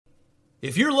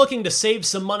If you're looking to save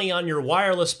some money on your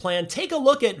wireless plan, take a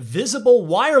look at Visible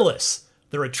Wireless.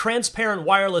 They're a transparent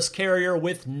wireless carrier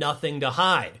with nothing to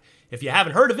hide. If you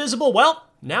haven't heard of Visible, well,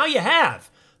 now you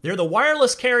have. They're the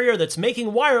wireless carrier that's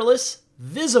making wireless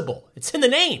visible. It's in the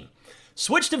name.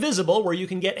 Switch to Visible, where you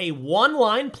can get a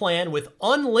one-line plan with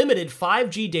unlimited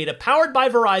 5G data powered by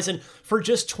Verizon for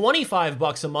just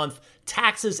 $25 a month,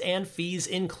 taxes and fees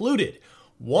included.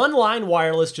 One-line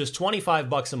wireless, just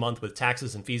 $25 a month with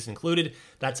taxes and fees included.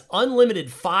 That's unlimited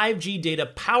 5G data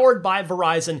powered by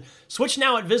Verizon. Switch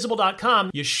now at Visible.com.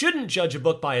 You shouldn't judge a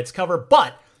book by its cover,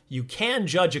 but you can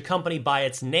judge a company by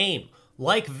its name,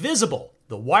 like Visible,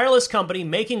 the wireless company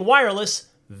making wireless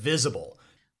visible.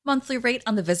 Monthly rate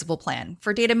on the Visible plan.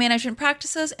 For data management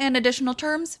practices and additional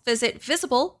terms, visit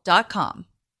Visible.com.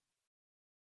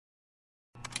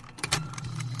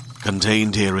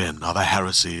 Contained herein are the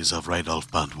heresies of Radolf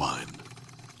Burntwine,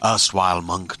 erstwhile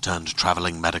monk turned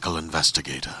traveling medical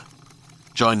investigator.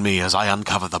 Join me as I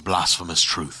uncover the blasphemous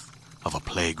truth of a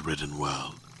plague-ridden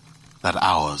world, that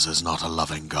ours is not a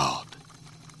loving God,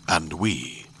 and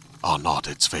we are not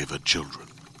its favored children.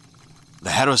 The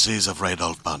heresies of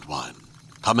Radolf Burntwine,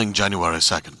 coming January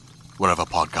 2nd, wherever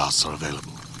podcasts are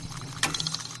available.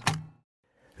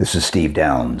 This is Steve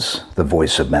Downs, the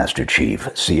voice of Master Chief,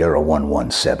 Sierra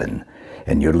 117,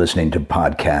 and you're listening to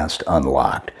Podcast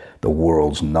Unlocked, the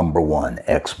world's #1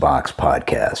 Xbox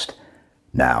podcast.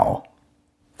 Now,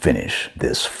 finish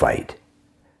this fight.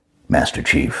 Master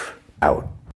Chief, out.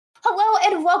 Hello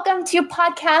and welcome to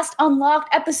Podcast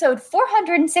Unlocked, episode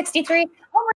 463.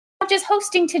 Just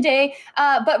hosting today,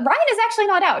 but Ryan is actually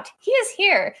not out. He is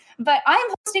here, but I'm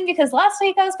hosting because last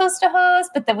week I was supposed to host,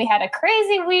 but then we had a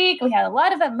crazy week. We had a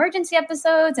lot of emergency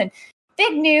episodes and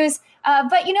big news,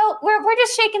 but you know, we're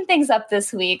just shaking things up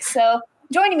this week. So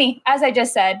joining me, as I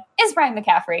just said, is Ryan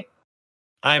McCaffrey.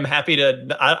 I'm happy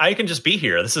to, I can just be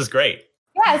here. This is great.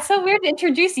 Yeah, it's so weird to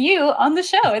introduce you on the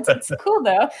show. It's cool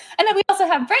though. And then we also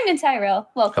have Brendan Tyrell.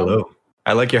 Welcome. Hello.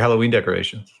 I like your Halloween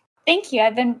decorations. Thank you.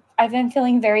 I've been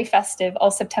feeling very festive all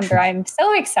September. I'm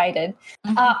so excited.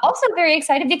 Also very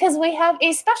excited because we have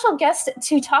a special guest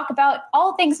to talk about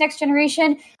all things next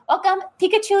generation. Welcome,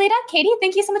 Pikachu Lita. Katie,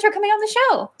 thank you so much for coming on the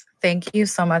show. Thank you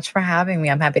so much for having me.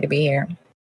 I'm happy to be here.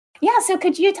 Yeah, so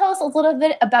could you tell us a little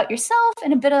bit about yourself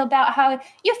and a bit about how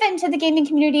you fit into the gaming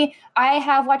community? I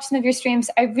have watched some of your streams.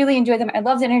 I really enjoy them. I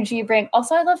love the energy you bring.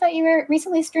 Also, I love that you were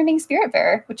recently streaming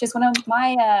Spiritfarer, which is one of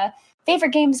my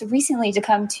favorite games recently to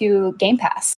come to Game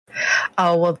Pass.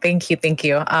 Oh, well, thank you.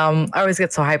 I always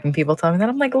get so hyped when people tell me that.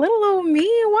 I'm like, little old me,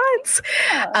 what?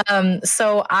 Yeah.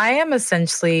 So I am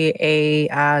essentially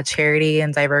a charity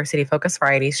and diversity-focused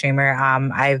variety streamer.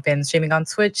 I've been streaming on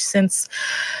Twitch since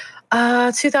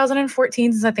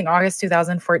 2014, since I think August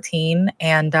 2014.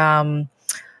 And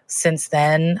since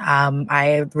then,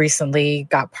 I recently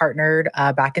got partnered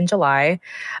back in July.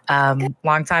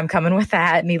 Long time coming with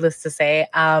that, needless to say.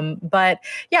 But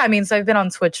yeah, I mean, so I've been on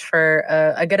Twitch for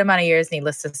a good amount of years,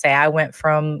 needless to say. I went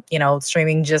from,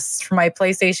 streaming just from my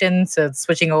PlayStation to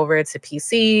switching over to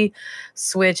PC,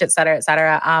 Switch, et cetera, et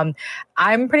cetera.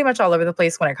 I'm pretty much all over the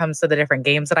place when it comes to the different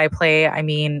games that I play. I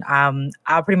mean,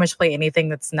 I'll pretty much play anything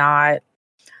that's not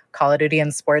Call of Duty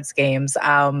and sports games.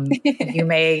 You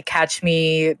may catch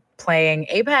me playing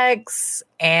Apex,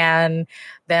 and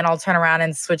then I'll turn around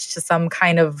and switch to some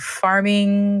kind of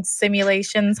farming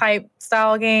simulation type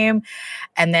style game.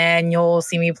 And then you'll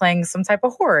see me playing some type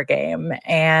of horror game,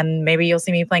 and maybe you'll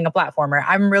see me playing a platformer.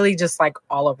 I'm really just like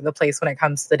all over the place when it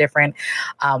comes to the different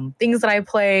things that I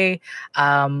play.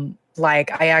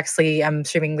 Like I actually am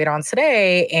streaming later on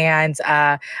today, and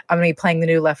I'm going to be playing the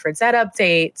new Left 4 Dead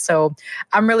update. So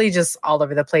I'm really just all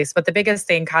over the place. But the biggest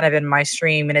thing kind of in my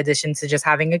stream, in addition to just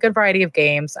having a good variety of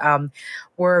games,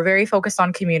 we're very focused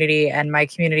on community, and my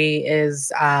community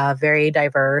is very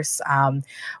diverse.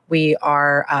 We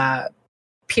are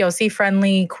POC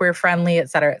friendly, queer friendly, et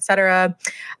cetera, et cetera.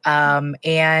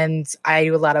 And I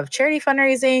do a lot of charity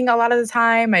fundraising a lot of the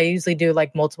time. I usually do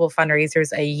like multiple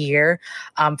fundraisers a year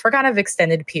for kind of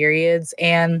extended periods.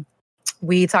 And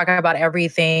we talk about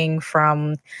everything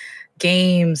from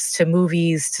games to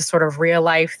movies to sort of real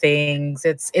life things.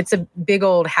 It's a big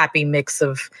old happy mix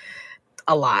of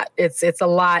a lot. It's a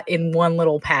lot in one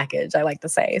little package, I like to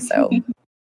say. So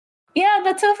Yeah,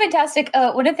 that's so fantastic.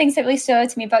 One of the things that really stood out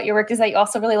to me about your work is that you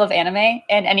also really love anime.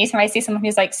 And anytime I see someone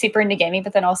who's like super into gaming,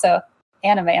 but then also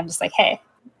anime, I'm just like, hey.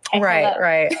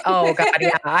 Right. Oh God,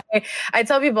 yeah. I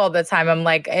tell people all the time, I'm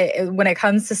like, when it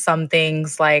comes to some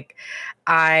things, like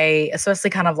especially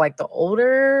kind of like the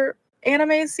older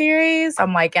anime series,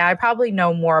 I'm like, yeah, I probably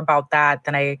know more about that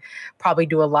than I probably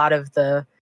do a lot of the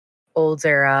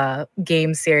older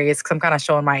game series, because I'm kind of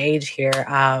showing my age here.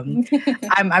 I'm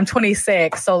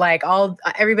 26, so like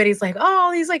everybody's like,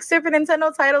 oh, these like Super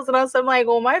Nintendo titles, and I'm like,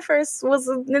 well, my first was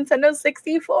a Nintendo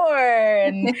 64,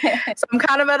 and so I'm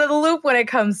kind of out of the loop when it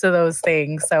comes to those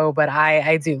things. So, but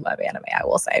I do love anime, I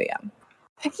will say, yeah.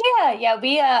 Yeah.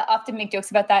 We often make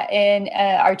jokes about that in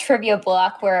our trivia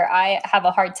block, where I have a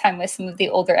hard time with some of the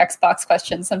older Xbox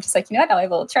questions. So I'm just like, you know what, I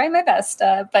will try my best.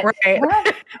 But right.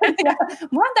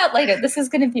 more on that later. This is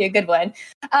going to be a good one.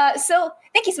 So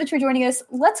thank you so much for joining us.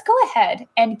 Let's go ahead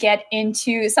and get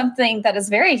into something that is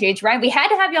very huge. Ryan, we had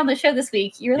to have you on the show this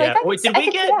week. You're like, wait,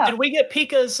 did we get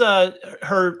Pika's her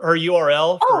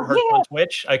URL for her on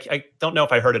Twitch? I don't know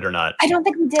if I heard it or not. I don't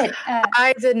think we did.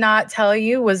 I did not tell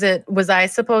you. Was I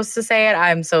supposed to say it?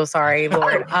 I'm so sorry,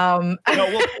 Lord. No,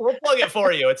 we'll plug it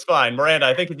for you. It's fine. Miranda,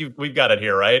 I think we've got it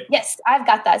here, right? Yes, I've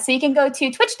got that. So you can go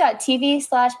to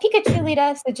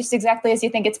twitch.tv/Pikachu so just exactly as you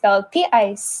think it's spelled,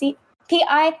 Pika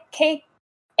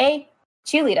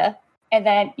Chulita, and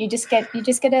then you just get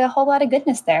a whole lot of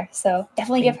goodness there. So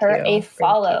definitely give her a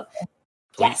follow.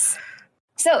 Yes.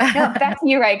 So no, back to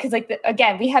you, right? Because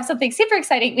again, we have something super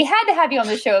exciting. We had to have you on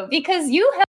the show because you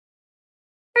have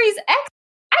Series X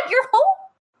at your home.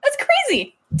 That's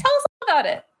crazy. Tell us all about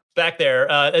it. Back there,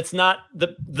 it's not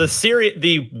the series.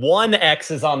 The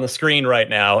 1X is on the screen right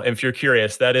now. If you're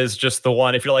curious, that is just the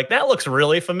one. If you're like, that looks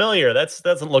really familiar, that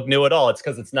doesn't look new at all. It's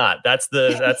because it's not. That's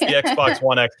the Xbox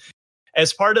One X.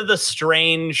 As part of the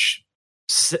strange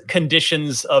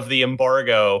conditions of the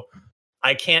embargo,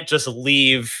 I can't just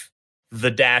leave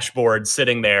the dashboard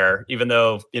sitting there, even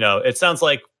though it sounds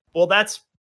like, well, that's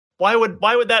why would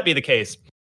that be the case?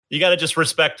 You got to just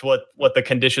respect what the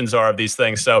conditions are of these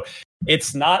things. So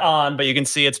it's not on, but you can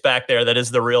see it's back there. That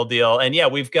is the real deal. And yeah,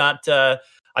 we've got, I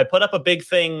put up a big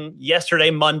thing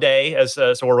yesterday, Monday,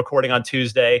 so we're recording on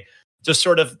Tuesday, just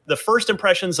sort of the first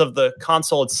impressions of the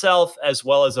console itself, as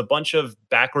well as a bunch of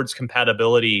backwards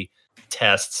compatibility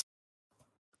tests.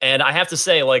 And I have to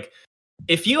say, like,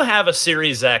 if you have a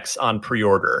Series X on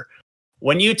pre-order,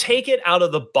 when you take it out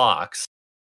of the box,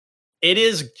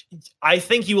 I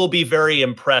think you will be very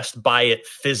impressed by it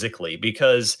physically,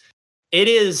 because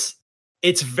it's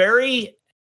very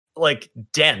like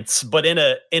dense, but in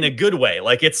a good way.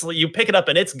 Like you pick it up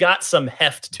and it's got some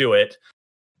heft to it,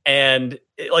 and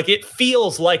it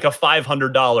feels like a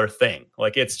 $500 thing.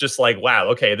 Like it's just like, wow,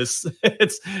 okay, this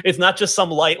it's not just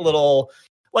some light little,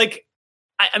 like,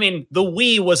 I mean, the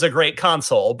Wii was a great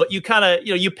console, but you kind of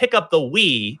you pick up the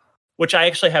Wii, which I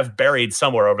actually have buried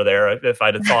somewhere over there if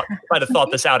I'd have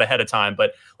thought this out ahead of time.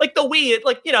 But like the Wii,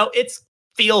 it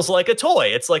feels like a toy.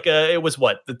 It's like it was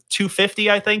what, the $250,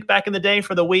 I think, back in the day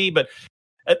for the Wii. But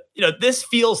this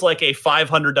feels like a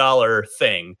 $500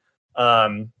 thing.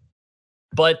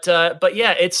 But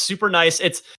yeah, it's super nice.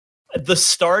 It's the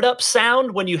startup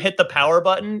sound when you hit the power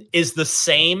button is the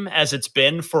same as it's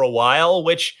been for a while,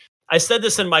 which I said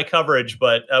this in my coverage,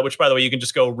 but which, by the way, you can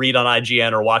just go read on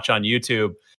IGN or watch on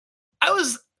YouTube.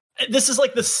 This is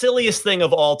like the silliest thing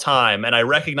of all time, and I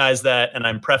recognize that, and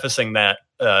I'm prefacing that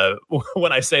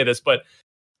when I say this, but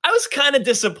I was kind of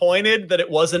disappointed that it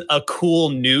wasn't a cool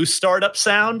new startup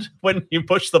sound when you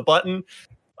push the button.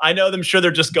 I know I'm sure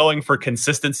they're just going for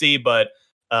consistency, but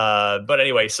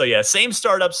anyway, so yeah, same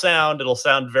startup sound. It'll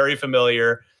sound very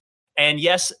familiar. And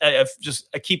yes, I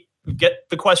get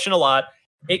the question a lot.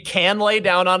 It can lay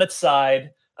down on its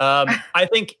side. I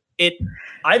think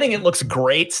it looks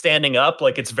great standing up.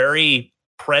 Like it's very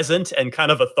present and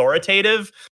kind of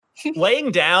authoritative.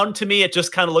 Laying down, to me, it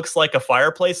just kind of looks like a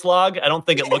fireplace log. I don't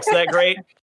think it looks that great.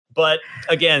 But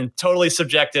again, totally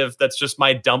subjective. That's just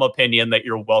my dumb opinion that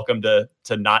you're welcome to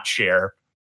not share.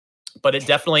 But it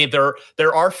definitely,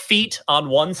 there are feet on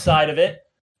one side of it.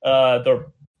 The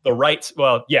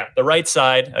right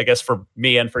side, I guess, for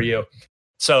me and for you.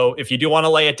 So if you do want to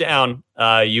lay it down,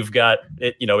 you've got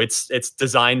it. It's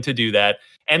designed to do that.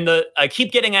 And I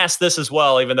keep getting asked this as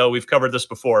well, even though we've covered this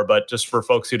before, but just for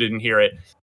folks who didn't hear it,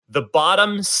 the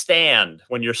bottom stand,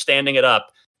 when you're standing it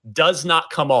up, does not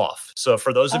come off. So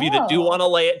for those of you that do want to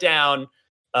lay it down,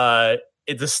 the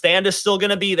stand is still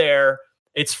going to be there.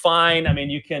 It's fine. I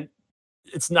mean,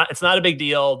 it's not a big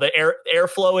deal. The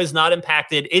airflow is not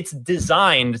impacted. It's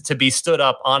designed to be stood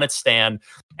up on its stand.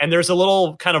 And there's a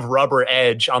little kind of rubber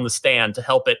edge on the stand to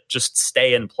help it just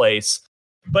stay in place.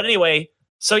 But anyway,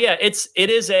 so yeah, it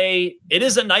is a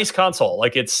nice console.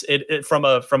 Like it's from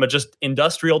a just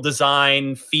industrial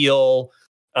design feel,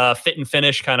 fit and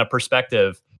finish kind of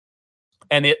perspective.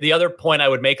 And the other point I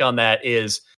would make on that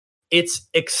is it's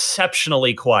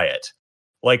exceptionally quiet.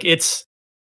 Like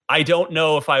I don't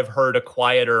know if I've heard a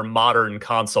quieter modern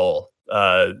console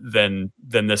than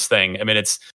this thing.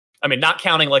 I mean, not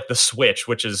counting like the Switch,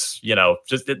 which is,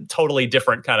 just a totally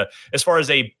different kind of, as far as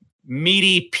a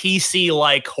meaty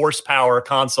PC-like horsepower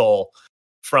console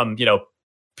from,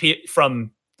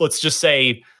 from let's just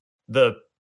say the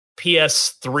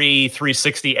PS3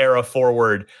 360 era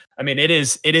forward. I mean, it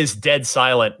is dead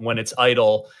silent when it's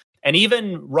idle. And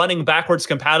even running backwards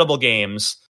compatible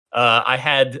games,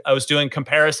 I was doing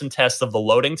comparison tests of the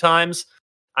loading times.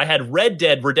 I had Red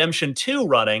Dead Redemption 2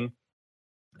 running,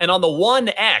 and on the One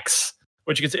X,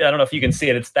 which you can see, I don't know if you can see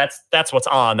it. That's what's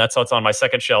on. That's what's on my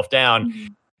second shelf down. Mm-hmm.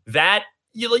 That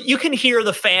you can hear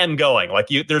the fan going. Like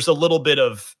there's a little bit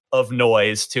of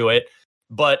noise to it,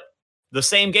 but the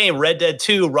same game, Red Dead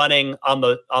 2, running on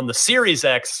the Series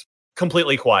X,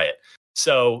 completely quiet.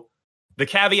 So the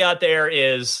caveat there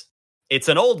is it's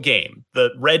an old game. The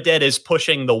Red Dead is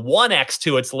pushing the One X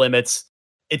to its limits.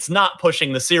 It's not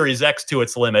pushing the Series X to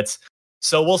its limits.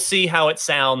 So we'll see how it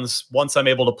sounds once I'm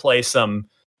able to play some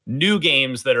new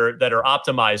games that are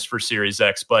optimized for Series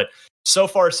X. But so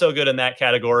far, so good in that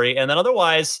category. And then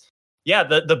otherwise, yeah,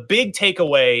 the big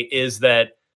takeaway is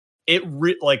that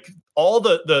all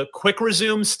the quick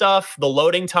resume stuff, the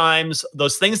loading times,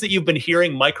 those things that you've been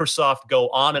hearing Microsoft go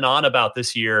on and on about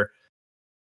this year,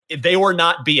 they were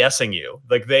not BSing you.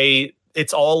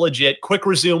 It's all legit. Quick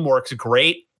resume works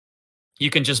great. You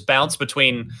can just bounce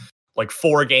between like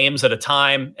 4 games at a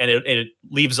time, and it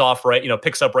leaves off right,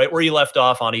 picks up right where you left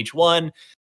off on each one.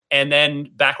 And then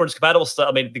backwards compatible stuff.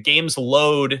 I mean, the games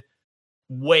load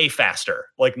way faster,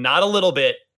 like not a little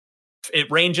bit. It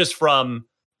ranges from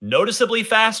noticeably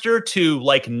faster to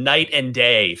like night and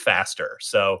day faster.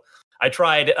 So I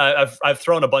tried, I've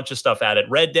thrown a bunch of stuff at it.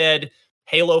 Red Dead,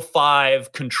 Halo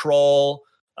 5, Control,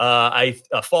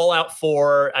 Fallout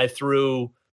 4. I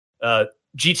threw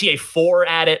GTA 4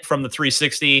 at it from the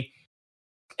 360.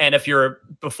 And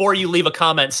before you leave a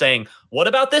comment saying, what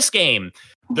about this game?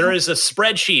 There is a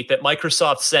spreadsheet that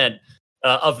Microsoft sent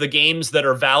of the games that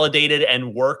are validated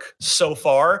and work so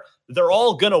far. They're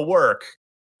all going to work.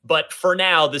 But for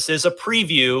now, this is a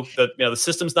preview. The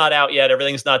system's not out yet.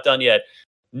 Everything's not done yet.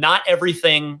 Not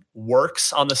everything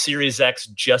works on the Series X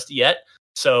just yet.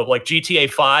 So like GTA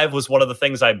 5 was one of the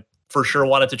things I for sure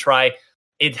wanted to try.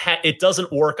 It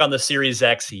doesn't work on the Series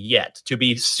X yet. To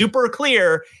be super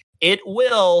clear, it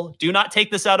will. Do not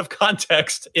take this out of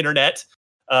context, internet.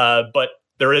 But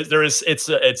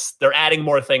they're adding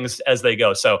more things as they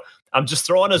go. So I'm just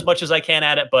throwing as much as I can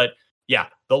at it. But yeah,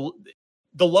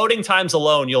 the loading times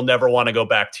alone, you'll never want to go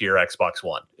back to your Xbox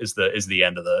One is the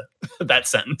end of that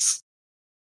sentence.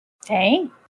 Dang.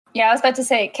 Yeah, I was about to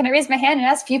say, can I raise my hand and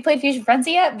ask if you played Fusion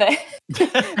Frenzy yet? But yeah,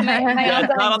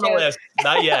 it's not on the list.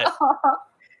 Not yet.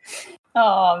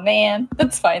 Oh man,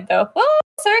 that's fine though. Oh,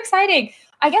 so exciting!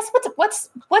 I guess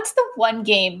what's the one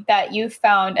game that you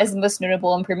found as the most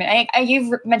notable improvement?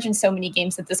 You've mentioned so many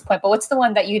games at this point, but what's the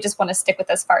one that you just want to stick with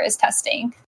as far as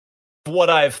testing? What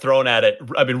I've thrown at it,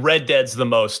 I mean, Red Dead's the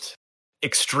most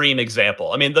extreme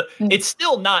example. I mean, it's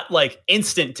still not like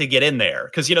instant to get in there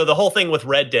because the whole thing with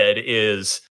Red Dead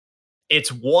is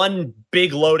it's one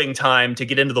big loading time to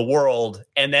get into the world,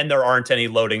 and then there aren't any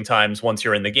loading times once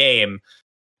you're in the game.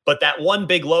 But that one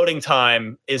big loading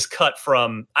time is cut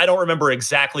from, I don't remember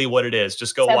exactly what it is.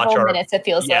 Just go watch several minutes, it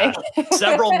feels like.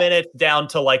 Several minutes down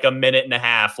to like a minute and a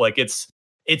half. Like it's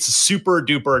super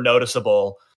duper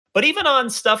noticeable. But even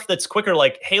on stuff that's quicker,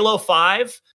 like Halo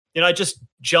 5, I just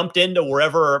jumped into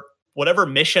whatever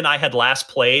mission I had last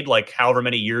played, like however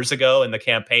many years ago in the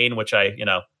campaign, which I'm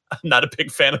not a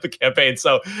big fan of the campaign.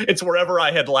 So it's wherever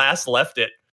I had last left it.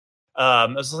 I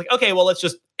was like, okay, well, let's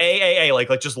just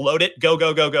like just load it,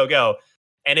 go.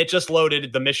 And it just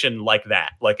loaded the mission like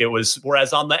that. Like it was,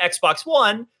 whereas on the Xbox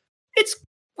One, it's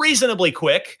reasonably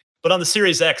quick, but on the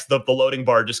Series X, the loading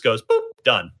bar just goes, boop,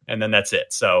 done. And then that's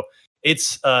it. So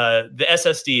it's, the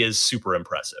SSD is super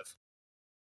impressive.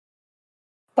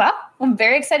 Well, I'm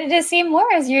very excited to see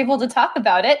more as you're able to talk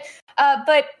about it.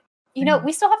 But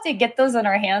we still have to get those in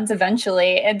our hands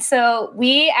eventually. And so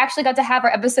we actually got to have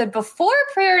our episode before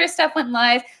pre-order stuff went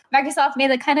live. Microsoft made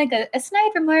a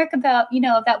snide remark about,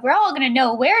 that we're all going to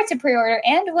know where to pre-order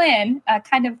and when,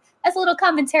 kind of as a little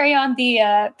commentary on the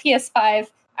PS5.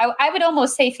 I would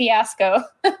almost say fiasco.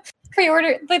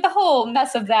 Pre-order, like the whole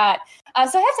mess of that. So I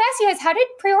have to ask you guys, how did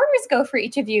pre-orders go for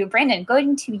each of you? Brandon,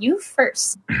 going to you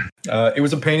first. It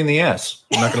was a pain in the ass.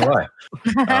 I'm not going to lie.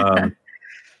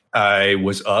 I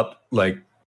was up 30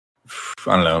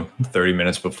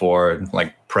 minutes before,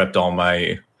 prepped all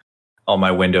my all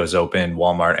my windows open.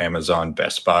 Walmart, Amazon,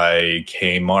 Best Buy,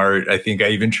 Kmart. I think I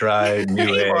even tried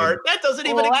Kmart. That doesn't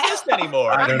even exist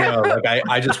anymore. I don't know. Like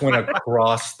I just went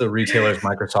across the retailers,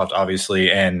 Microsoft,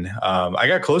 obviously, and I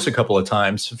got close a couple of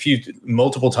times.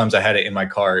 Multiple times I had it in my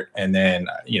cart, and then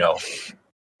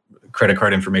credit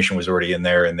card information was already in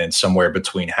there, and then somewhere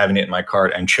between having it in my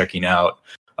cart and checking out,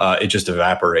 it just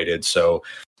evaporated. So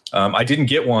I didn't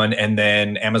get one, and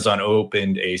then Amazon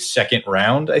opened a second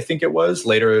round, I think it was,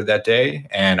 later that day,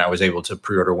 and I was able to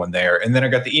pre-order one there. And then I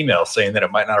got the email saying that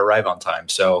it might not arrive on time.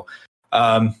 So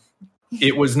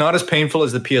it was not as painful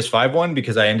as the PS5 one,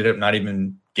 because I ended up not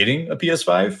even getting a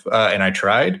PS5, and I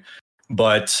tried.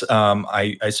 But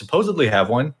I supposedly have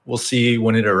one. We'll see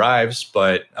when it arrives,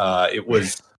 but it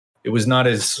was not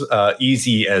as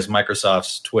easy as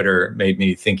Microsoft's Twitter made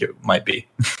me think it might be.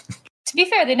 To be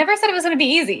fair, they never said it was going to be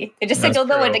easy. They just said you'll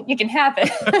know when it can happen.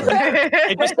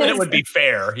 They just said it would be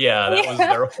fair. Yeah, that was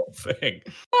their whole thing.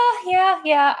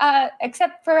 Yeah.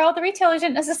 Except for all the retailers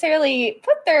didn't necessarily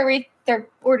put their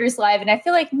orders live, and I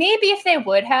feel like maybe if they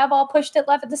would have all pushed it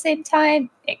live at the same time,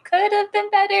 it could have been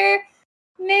better.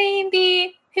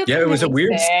 Maybe. Yeah, it was a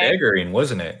weird staggering,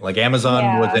 wasn't it? Like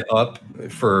Amazon wasn't up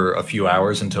for a few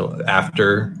hours until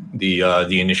after the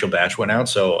initial batch went out,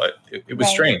 so it was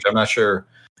strange. I'm not sure.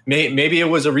 Maybe it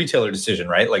was a retailer decision,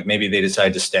 right? Like maybe they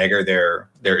decided to stagger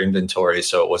their inventory,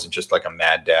 so it wasn't just like a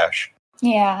mad dash.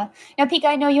 Yeah. Now, Pika,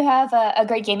 I know you have a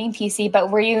great gaming PC, but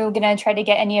were you going to try to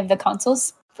get any of the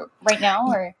consoles right now,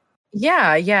 or?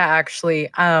 Yeah,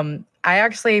 actually. I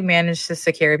actually managed to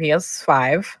secure a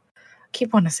PS5.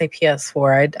 Keep wanting to say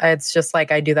PS4. It's just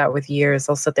like I do that with years.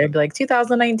 I'll sit there and be like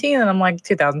 2019, and I'm like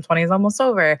 2020 is almost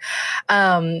over.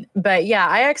 But yeah,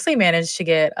 I actually managed to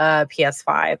get a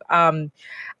PS5.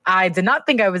 I did not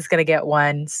think I was going to get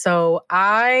one, so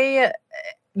I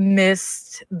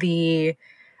missed I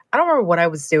don't remember what I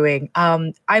was doing.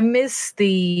 I missed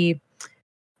the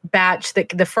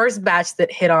first batch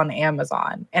that hit on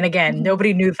Amazon, and again,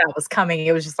 nobody knew that was coming.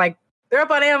 It was just like, they're up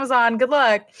on Amazon. Good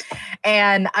luck.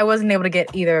 And I wasn't able to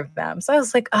get either of them. So I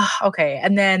was like, oh, okay.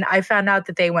 And then I found out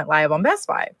that they went live on Best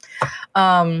Buy.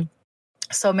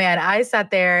 So man, I sat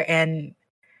there and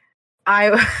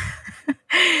I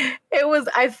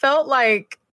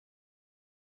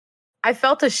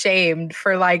felt ashamed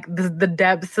for like the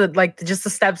depths of like just the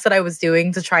steps that I was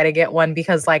doing to try to get one,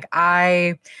 because like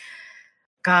I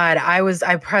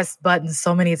pressed buttons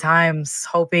so many times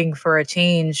hoping for a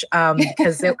change.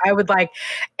 Because it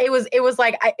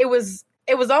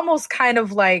was almost kind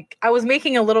of like I was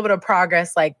making a little bit of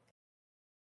progress like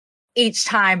each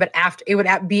time, but it would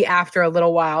be after a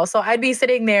little while. So I'd be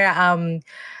sitting there,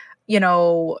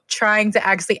 trying to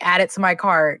actually add it to my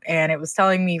cart. And it was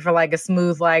telling me for like a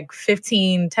smooth, like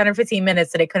 10 or 15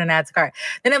 minutes that it couldn't add to cart.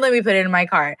 Then it let me put it in my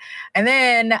cart. And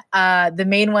then the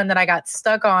main one that I got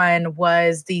stuck on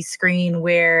was the screen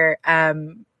where, I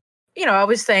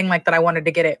was saying like that I wanted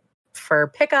to get it for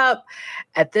pickup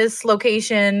at this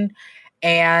location.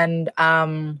 And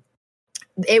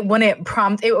it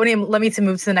wouldn't let me to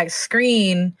move to the next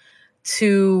screen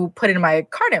to put in my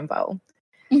card info.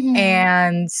 Mm-hmm.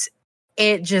 And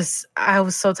I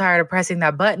was so tired of pressing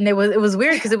that button. It was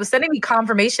weird because it was sending me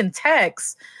confirmation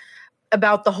texts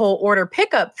about the whole order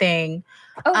pickup thing.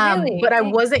 Oh, really? But I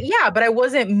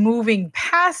wasn't moving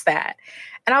past that.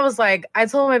 And I was like, I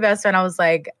told my best friend, I was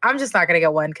like, I'm just not going to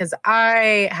get one because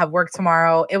I have work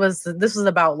tomorrow. This was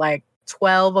about like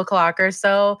 12 o'clock or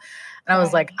so. And I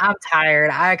was like, I'm tired.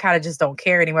 I kind of just don't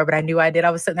care anymore. But I knew I did. I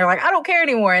was sitting there like, I don't care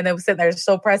anymore. And they was sitting there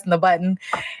still pressing the button.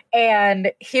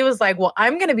 And he was like, well,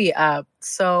 I'm going to be up,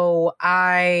 so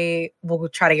I will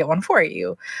try to get one for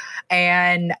you.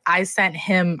 And I sent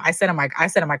him my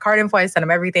card info. I sent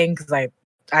him everything because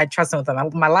I trust him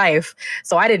with my life.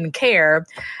 So I didn't care.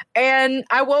 And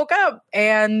I woke up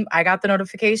and I got the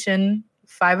notification.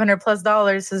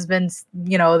 $500+ has been,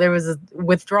 there was a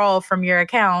withdrawal from your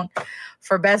account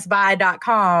for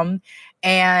bestbuy.com.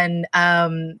 And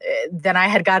then I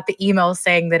had got the email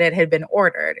saying that it had been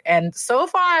ordered. And so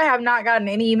far, I have not gotten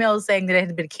any emails saying that it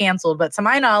had been canceled. But to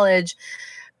my knowledge,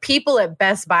 people at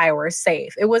Best Buy were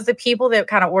safe. It was the people that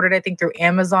kind of ordered, I think, through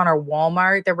Amazon or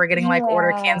Walmart that were getting like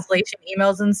order cancellation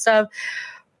emails and stuff.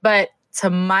 But to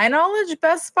my knowledge,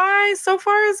 Best Buy so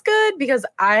far is good because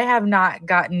I have not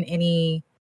gotten any.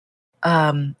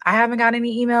 I haven't got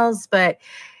any emails, but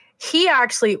he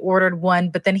actually ordered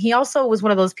one. But then he also was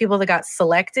one of those people that got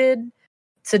selected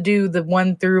to do the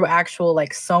one through actual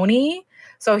like Sony.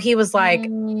 So he was like,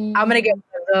 I'm going to get one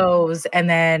of those. And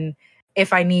then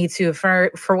if I need to, for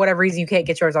whatever reason you can't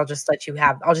get yours, I'll just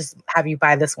have you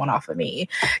buy this one off of me.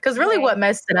 Because really what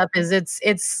messed it up is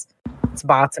it's it's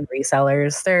bots and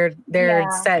resellers.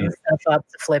 They're setting stuff up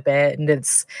to flip it, and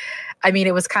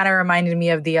it was kind of reminding me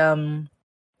of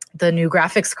the new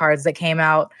graphics cards that came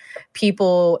out.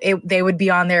 People, they would be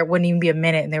on there, it wouldn't even be a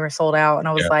minute, and they were sold out. And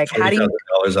I was like, how do you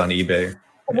 $40,000 on eBay?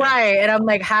 Right. And I'm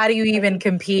like, how do you even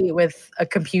compete with a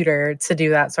computer to do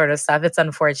that sort of stuff? It's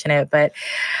unfortunate, but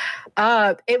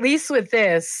at least with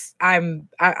this, I'm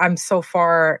so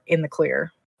far in the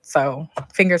clear. So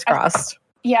fingers crossed.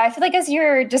 Yeah, I feel like as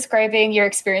you're describing your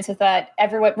experience with that,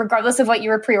 everyone, regardless of what you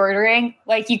were pre-ordering,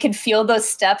 like you can feel those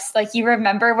steps. Like you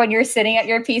remember when you're sitting at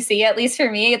your PC, at least for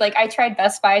me, like I tried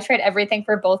Best Buy, I tried everything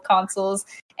for both consoles.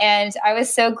 And I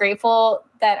was so grateful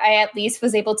that I at least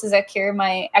was able to secure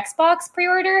my Xbox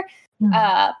pre-order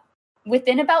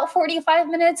within about 45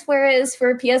 minutes. Whereas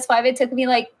for PS5, it took me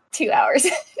like 2 hours.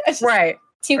 Right.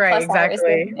 2+ hours.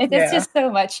 It's just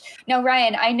so much. Now,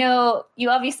 Ryan, I know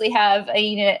you obviously have a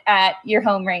unit at your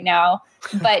home right now,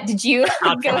 but did you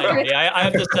go through? Yeah, I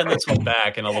have to send this one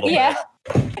back in a little bit.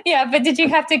 Yeah, but did you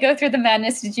have to go through the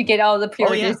madness? Did you get all the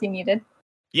pre-orders you needed?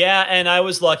 Yeah, and I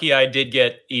was lucky. I did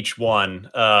get each one,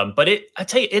 but I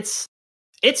tell you, it's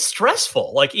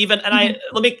stressful. Like even, and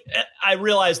I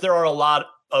realize there are a lot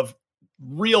of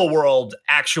real world,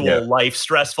 actual life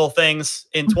stressful things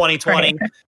in 2020. Right.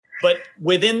 But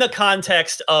within the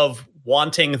context of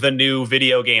wanting the new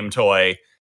video game toy,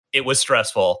 it was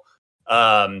stressful.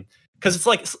 Because it's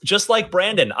like, just like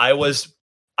Brandon, I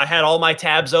had all my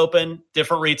tabs open,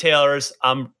 different retailers.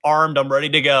 I'm armed. I'm ready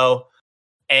to go.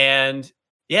 And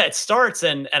yeah, it starts.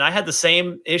 And I had the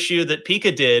same issue that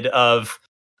Pika did of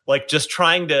like just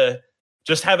having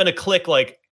to click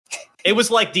like, it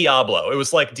was like Diablo. It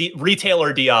was like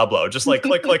retailer Diablo, just like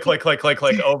click, click, click, click, click,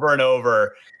 click over and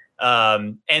over.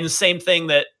 And the same thing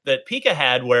that Pika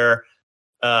had where,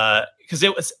 cause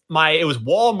it was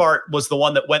Walmart was the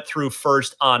one that went through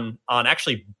first on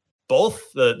actually both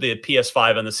the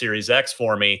PS5 and the Series X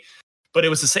for me. But it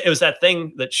was that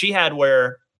thing that she had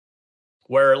where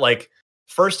like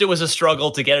first it was a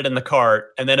struggle to get it in the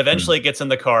cart, and then eventually it gets in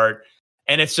the cart,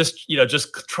 and it's just,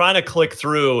 just trying to click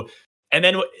through. And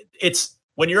then it's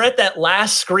when you're at that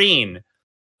last screen,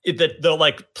 the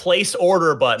like place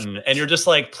order button, and you're just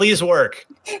like, please work.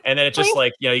 And then it just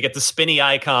like, you get the spinny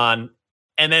icon,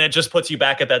 and then it just puts you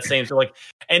back at that same, so like,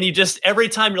 and you just, every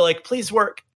time you're like, please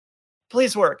work.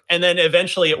 And then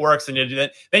eventually it works. And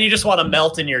then you just want to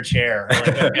melt in your chair. Like,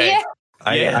 okay.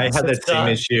 I had that same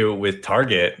issue with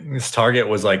Target. This Target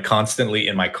was like constantly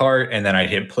in my cart, and then I'd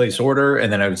hit place order,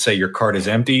 and then I would say your cart is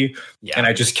empty. Yeah. And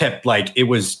I just kept like, it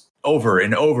was over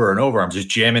and over and over. I'm just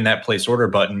jamming that place order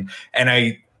button.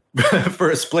 And for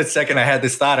a split second, I had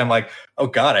this thought. I'm like, oh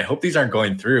God, I hope these aren't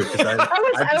going through. I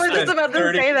was just about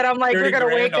to say that. I'm like, you're going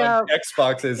to wake up.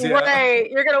 Xboxes. Yeah. Right.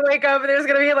 You're going to wake up and there's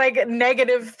going to be like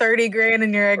negative 30 grand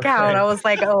in your account. Right. I was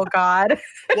like, oh God.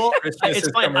 Well, it's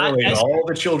fine. All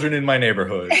the children in my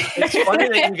neighborhood. It's funny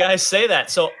that you guys say that.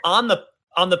 So on the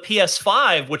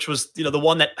PS5, which was, the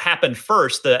one that happened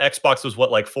first, the Xbox was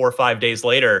like 4 or 5 days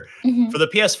later. Mm-hmm. For the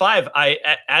PS5,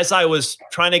 as I was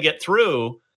trying to get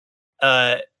through,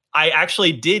 I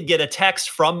actually did get a text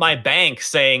from my bank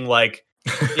saying like,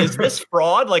 is this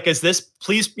fraud? Like, is this,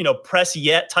 please, press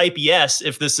type yes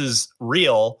if this is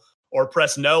real, or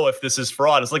press no if this is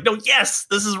fraud. It's like, no, yes,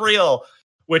 this is real.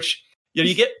 Which,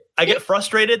 I get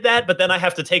frustrated at that, but then I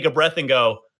have to take a breath and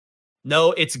go,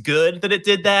 no, it's good that it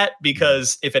did that,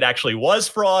 because if it actually was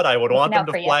fraud, I would want them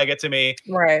to flag it to me.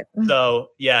 Right. So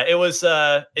yeah, it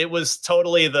was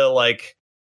totally the like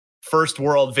first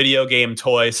world video game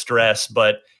toy stress,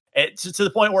 but it's to the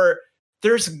point where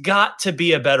there's got to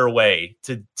be a better way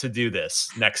to do this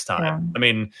next time. Yeah. I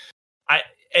mean,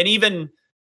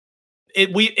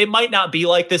 it might not be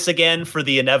like this again for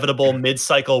the inevitable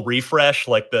mid-cycle refresh,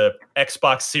 like the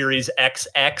Xbox Series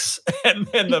XX and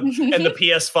the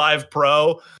PS5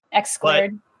 Pro. X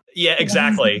squared. Yeah,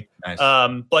 exactly. Nice.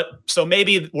 But so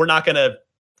maybe we're not going to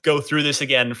go through this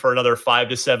again for another 5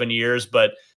 to 7 years.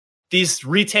 But these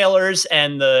retailers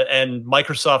and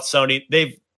Microsoft,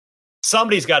 Sony,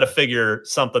 somebody's got to figure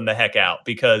something the heck out,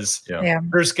 because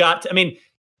there's got to, I mean,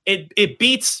 it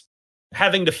beats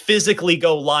having to physically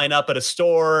go line up at a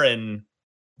store and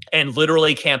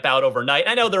literally camp out overnight.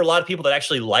 I know there are a lot of people that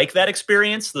actually like that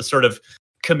experience, the sort of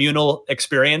communal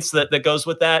experience that goes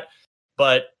with that.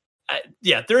 But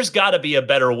there's got to be a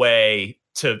better way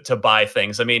to buy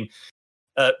things. I mean,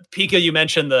 Pika, you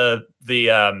mentioned the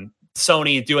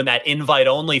Sony doing that invite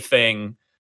only thing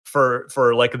for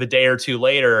like the day or two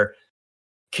later.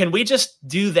 Can we just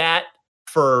do that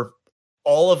for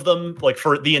all of them, like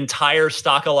for the entire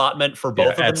stock allotment for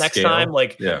both of them next time?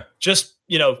 Like, just,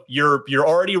 you're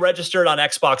already registered on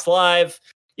Xbox Live.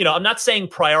 I'm not saying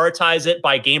prioritize it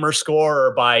by gamer score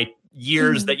or by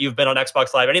years that you've been on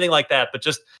Xbox Live, anything like that, but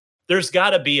just there's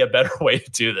got to be a better way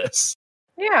to do this.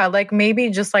 Yeah, like maybe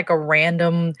just like a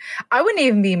random, I wouldn't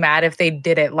even be mad if they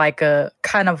did it like a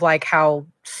kind of like how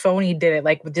Sony did it,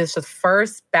 like with just the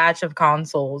first batch of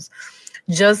consoles.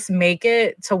 Just make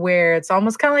it to where it's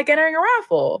almost kind of like entering a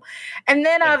raffle. And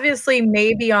then obviously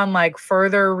maybe on like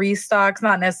further restocks,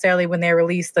 not necessarily when they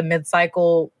release the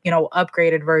mid-cycle,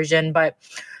 upgraded version, but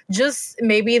just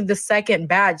maybe the second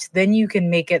batch, then you can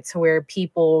make it to where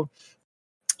people,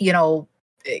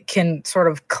 can sort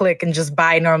of click and just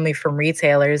buy normally from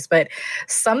retailers, but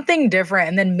something different.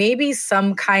 And then maybe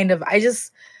some kind of,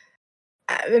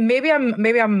 maybe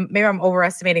I'm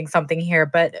overestimating something here,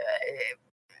 but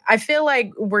I feel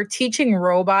like we're teaching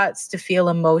robots to feel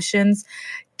emotions.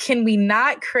 Can we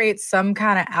not create some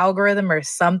kind of algorithm or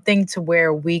something to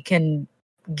where we can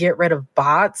get rid of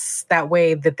bots that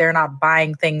way that they're not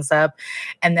buying things up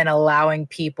and then allowing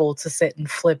people to sit and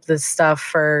flip this stuff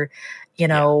for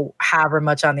however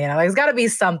much on the end? Like, it's got to be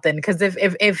something, because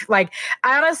if like,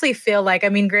 I honestly feel like, I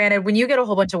mean, granted, when you get a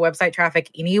whole bunch of website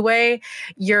traffic anyway,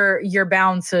 you're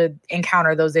bound to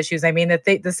encounter those issues. I mean,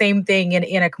 the same thing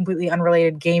in a completely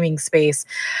unrelated gaming space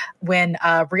when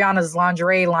Rihanna's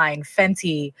lingerie line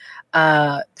Fenty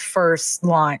first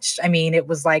launched. I mean, it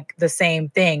was like the same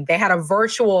thing. They had a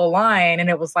virtual line and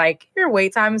it was like, your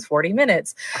wait time is 40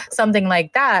 minutes, something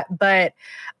like that. But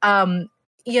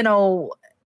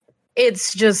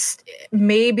it's just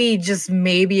maybe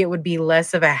it would be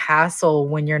less of a hassle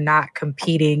when you're not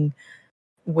competing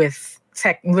with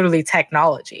literally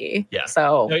technology. Yeah.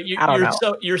 So I don't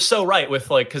know. You're so right with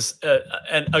like, because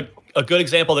and a good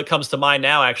example that comes to mind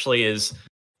now actually is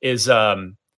I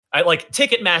like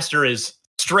Ticketmaster is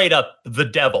straight up the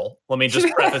devil. Let me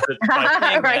just preface it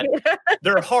by saying that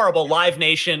they're horrible. Live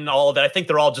Nation, all of that. I think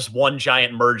they're all just one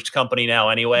giant merged company now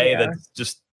anyway. Yeah. That's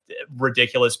just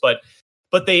ridiculous. But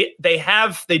they do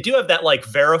have that like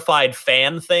verified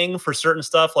fan thing for certain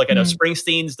stuff. Like I know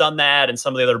Springsteen's done that, and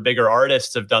some of the other bigger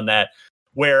artists have done that,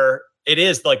 where it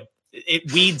is like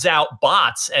it weeds out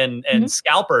bots and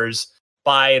scalpers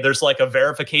by there's like a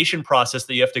verification process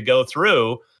that you have to go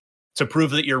through to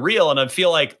prove that you're real. And I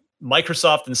feel like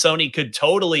Microsoft and Sony could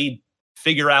totally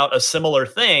figure out a similar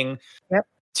thing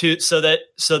so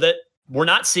that we're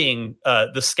not seeing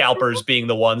the scalpers being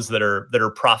the ones that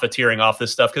are profiteering off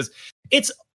this stuff, because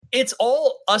it's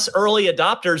all us early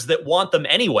adopters that want them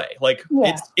anyway. Like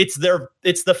it's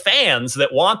the fans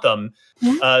that want them,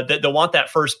 that want that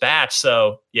first batch.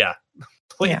 So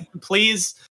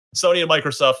please, Sony and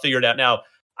Microsoft figure it out. Now,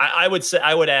 I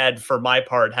would add, for my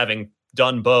part, having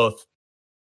done both,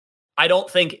 I don't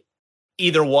think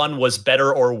either one was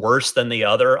better or worse than the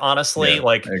other. Honestly,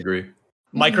 I agree.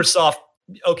 Microsoft,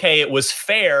 okay, it was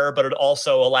fair, but it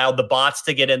also allowed the bots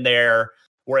to get in there,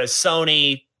 whereas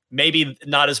Sony, maybe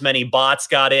not as many bots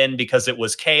got in because it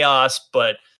was chaos,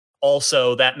 but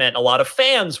also that meant a lot of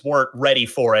fans weren't ready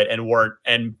for it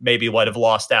and maybe would have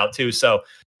lost out too. So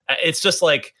it's just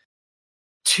like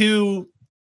two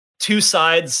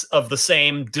sides of the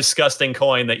same disgusting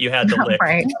coin that you had to lick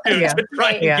to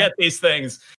try and get these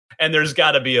things. And there's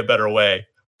got to be a better way.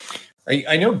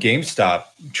 I know GameStop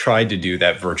tried to do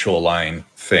that virtual line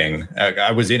thing.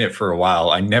 I was in it for a while.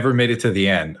 I never made it to the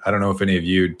end. I don't know if any of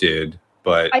you did,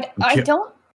 but I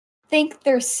don't think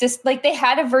there's like they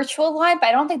had a virtual line, but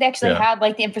I don't think they actually had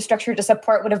like the infrastructure to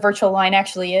support what a virtual line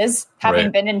actually is.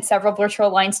 Having been in several virtual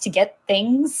lines to get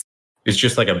things, it's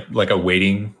just like a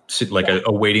waiting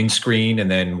a waiting screen, and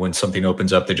then when something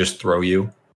opens up, they just throw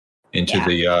you into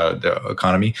the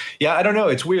economy. Yeah, I don't know.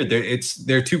 It's weird.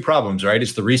 There are two problems, right?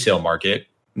 It's the resale market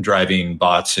driving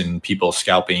bots and people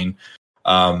scalping.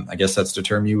 I guess that's the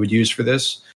term you would use for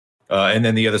this. And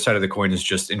then the other side of the coin is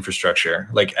just infrastructure.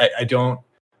 Like I don't.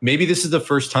 Maybe this is the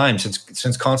first time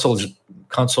since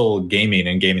console gaming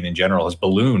and gaming in general has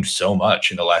ballooned so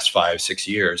much in the last 5-6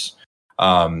 years.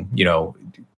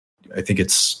 I think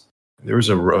there was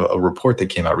a report that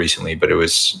came out recently, but it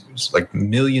was like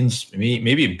millions,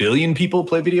 maybe 1 billion people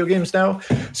play video games now.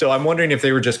 So I'm wondering if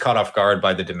they were just caught off guard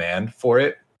by the demand for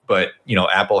it. But,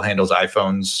 Apple handles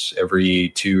iPhones every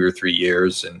 2 or 3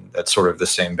 years, and that's sort of the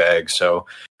same bag. So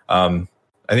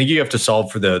I think you have to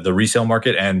solve for the resale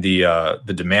market and the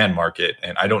demand market.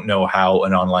 And I don't know how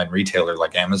an online retailer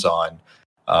like Amazon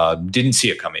didn't see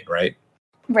it coming, right?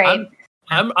 Right.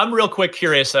 I'm real quick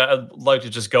curious. I'd like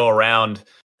to just go around.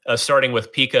 Starting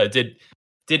with Pika,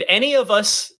 did any of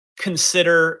us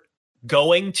consider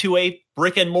going to a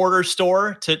brick and mortar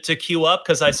store to queue up?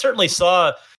 Because I certainly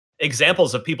saw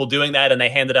examples of people doing that, and they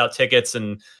handed out tickets,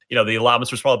 and the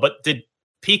allotments were small. But did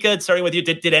Pika, starting with you,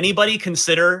 did anybody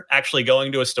consider actually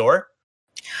going to a store?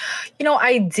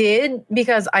 I did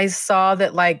because I saw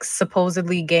that like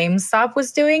supposedly GameStop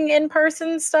was doing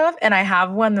in-person stuff, and I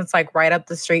have one that's like right up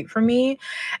the street from me.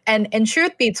 And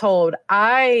truth be told,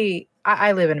 I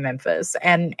live in Memphis,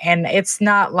 and it's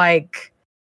not like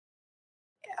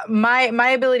my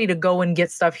ability to go and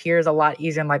get stuff here is a lot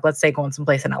easier than like, let's say, going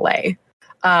someplace in LA.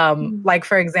 Like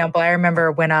for example, I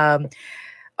remember when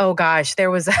oh gosh, there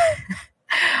was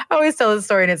I always tell this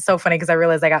story, and it's so funny because I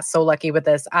realized I got so lucky with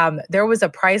this. There was a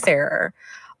price error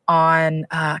on,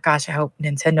 gosh, I hope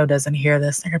Nintendo doesn't hear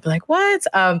this. They're gonna be like, what?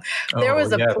 There was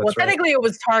technically it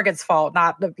was Target's fault,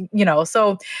 not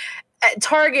so at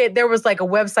Target, there was like a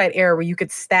website error where you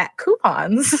could stack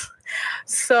coupons.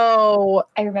 So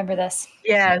I remember this.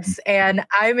 Yes. And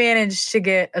I managed to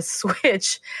get a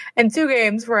Switch and 2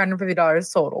 games for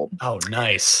 $150 total. Oh,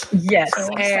 nice. Yes.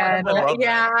 So And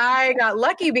I got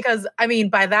lucky because, I mean,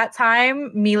 by that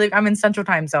time, I'm in Central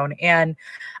Time Zone, and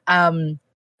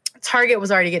Target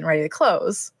was already getting ready to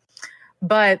close.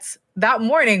 But that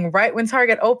morning, right when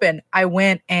Target opened, I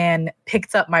went and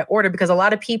picked up my order because a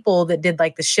lot of people that did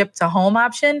like the ship to home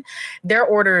option, their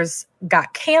orders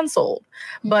got canceled.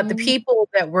 But the people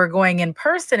that were going in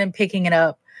person and picking it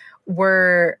up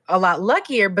were a lot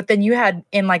luckier. But then you had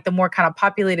in like the more kind of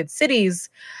populated cities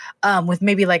with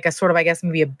maybe like a sort of, I guess,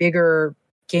 maybe a bigger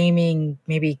gaming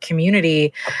maybe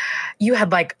community, you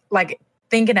had like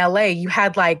think in LA, you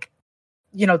had like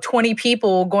 20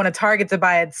 people going to Target to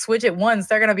buy a Switch at once.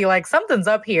 They're going to be like, something's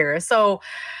up here. So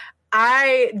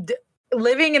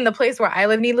living in the place where I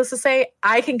live, needless to say,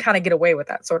 I can kind of get away with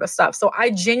that sort of stuff. So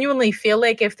I genuinely feel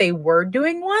like if they were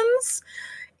doing ones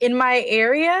in my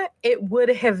area, it would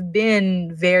have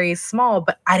been very small,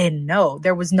 but I didn't know.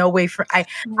 There was no way I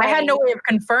had no way of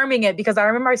confirming it because I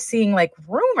remember seeing like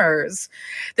rumors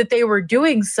that they were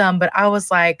doing some, but I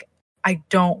was like, I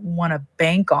don't want to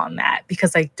bank on that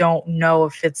because I don't know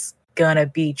if it's going to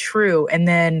be true. And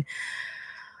then,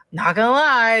 not going to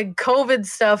lie, COVID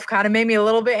stuff kind of made me a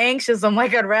little bit anxious. I'm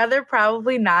like, I'd rather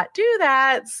probably not do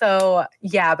that. So,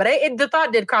 yeah, but the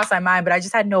thought did cross my mind, but I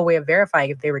just had no way of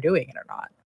verifying if they were doing it or not.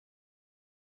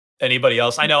 Anybody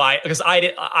else? I know because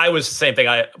I was the same thing.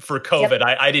 For COVID,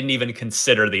 I didn't even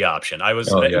consider the option. It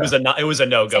was a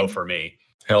no-go for me.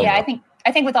 Hell yeah, no.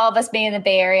 I think with all of us being in the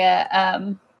Bay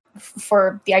Area,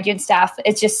 for the IGN staff,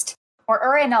 it's just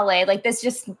or in LA, like it's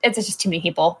just too many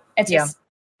people. It's just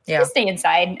stay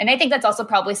inside. And I think that's also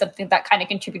probably something that kind of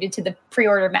contributed to the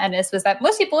pre-order madness was that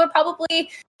most people are probably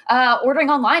ordering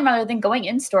online rather than going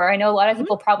in store. I know a lot of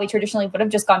people probably traditionally would have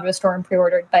just gone to a store and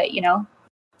pre-ordered, but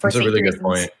for that's a really good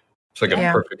point. It's like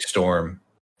a perfect storm.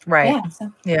 Right.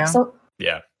 So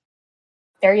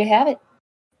there you have it.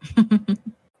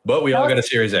 But we all got a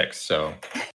Series X, so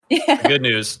good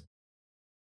news.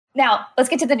 Now, let's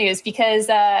get to the news because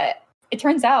it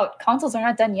turns out consoles are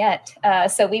not done yet.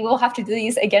 So we will have to do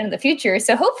these again in the future.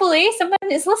 So hopefully someone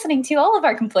is listening to all of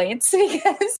our complaints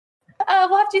because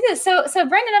we'll have to do this. So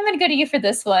Brendan, I'm going to go to you for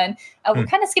this one. We're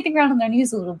kind of skipping around on their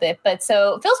news a little bit. But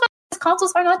so Phil Spencer's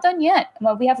consoles are not done yet.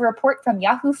 We have a report from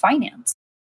Yahoo Finance.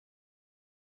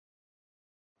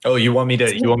 Oh, you want me to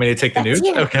take the news?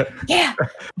 Okay. Yeah.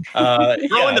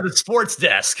 Go into the sports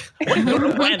desk.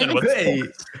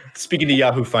 Speaking to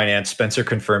Yahoo Finance, Spencer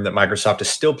confirmed that Microsoft is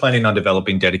still planning on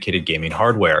developing dedicated gaming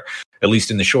hardware, at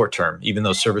least in the short term, even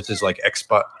though services like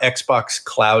Xbox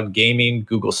Cloud Gaming,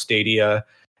 Google Stadia,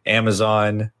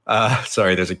 Amazon,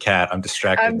 sorry, there's a cat. I'm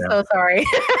distracted I'm now. so sorry.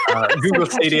 Google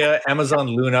Stadia, Amazon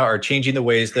Luna are changing the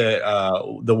ways that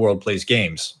the world plays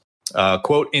games.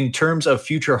 Quote, in terms of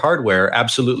future hardware,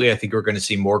 absolutely, I think we're going to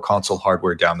see more console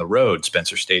hardware down the road,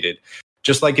 Spencer stated.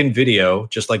 Just like in video,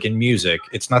 just like in music,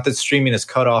 it's not that streaming has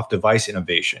cut off device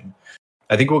innovation.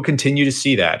 I think we'll continue to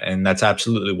see that, and that's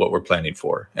absolutely what we're planning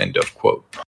for, end of quote.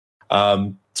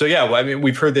 So yeah, I mean,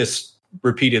 we've heard this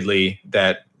repeatedly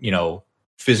that,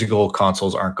 physical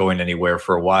consoles aren't going anywhere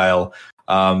for a while.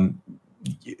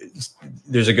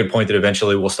 There's a good point that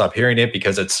eventually we'll stop hearing it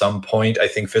because at some point I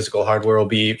think physical hardware will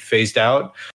be phased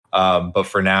out. But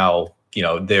for now,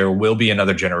 there will be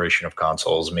another generation of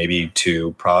consoles, maybe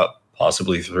 2,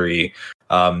 possibly 3.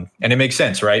 And it makes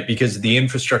sense, right? Because the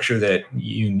infrastructure that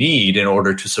you need in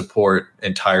order to support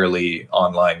entirely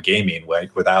online gaming,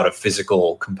 right, without a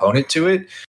physical component to it,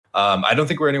 I don't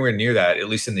think we're anywhere near that, at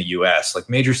least in the US. Like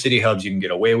major city hubs, you can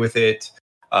get away with it.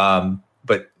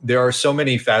 But there are so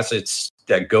many facets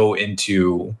that go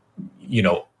into,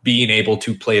 being able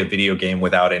to play a video game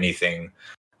without anything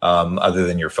other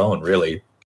than your phone, really.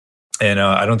 And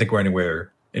I don't think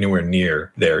we're anywhere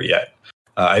near there yet.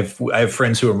 I have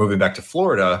friends who are moving back to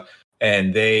Florida,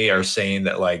 and they are saying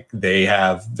that like they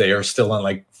are still on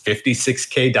like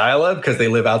 56K dial-up because they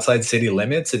live outside city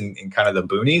limits and in kind of the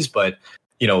boonies. But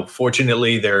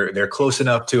fortunately, they're close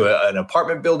enough to an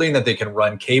apartment building that they can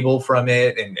run cable from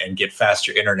it and get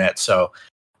faster internet. So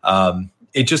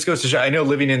it just goes to show. I know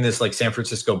living in this like San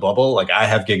Francisco bubble, like I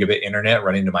have gigabit internet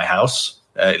running to my house.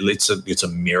 It's a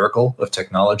miracle of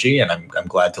technology, and I'm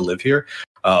glad to live here.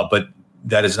 But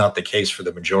that is not the case for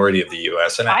the majority of the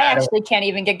U.S. And I actually can't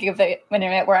even get gigabit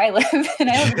internet where I live.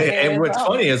 And what's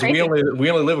funny is we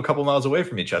only live a couple miles away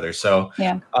from each other. So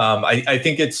yeah. I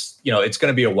think it's going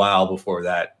to be a while before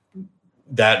that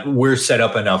we're set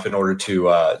up enough in order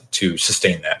to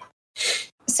sustain that.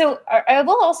 So I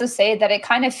will also say that it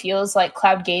kind of feels like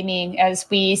cloud gaming, as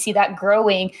we see that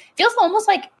growing, feels almost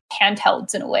like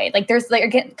handhelds in a way. Like there's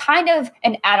like kind of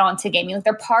an add-on to gaming. Like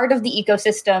they're part of the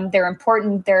ecosystem. They're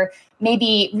important. They're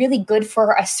maybe really good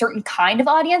for a certain kind of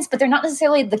audience, but they're not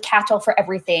necessarily the catch-all for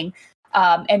everything.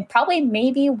 And probably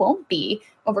maybe won't be.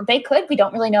 Or they could. We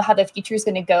don't really know how the future is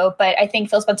going to go. But I think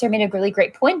Phil Spencer made a really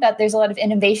great point that there's a lot of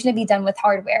innovation to be done with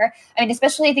hardware. I mean,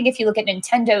 especially I think if you look at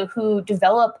Nintendo, who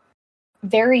develop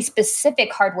very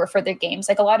specific hardware for their games.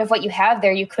 Like a lot of what you have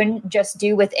there, you couldn't just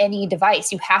do with any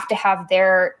device. You have to have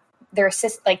their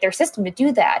system to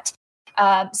do that.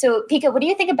 So Pika, what do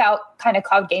you think about kind of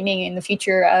cloud gaming in the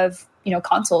future of,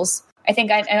 consoles? I think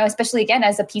I know, especially again,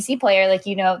 as a PC player, like,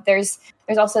 there's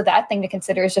also that thing to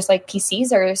consider is just like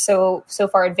PCs are so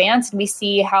far advanced. And we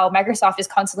see how Microsoft is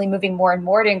constantly moving more and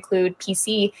more to include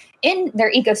PC in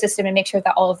their ecosystem and make sure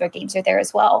that all of their games are there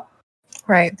as well.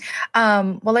 Right.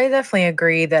 Well, I definitely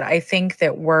agree that I think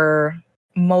that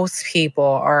most people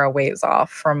are a ways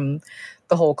off from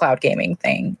the whole cloud gaming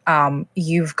thing.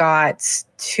 You've got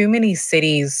too many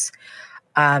cities,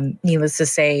 needless to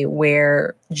say,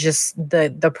 where just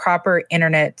the proper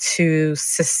internet to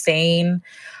sustain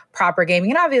proper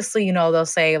gaming. And obviously, they'll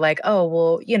say like, oh,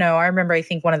 well, I remember, I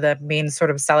think one of the main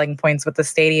sort of selling points with the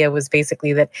Stadia was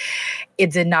basically that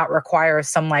it did not require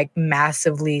some like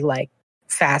massively like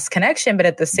fast connection, but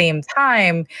at the same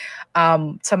time,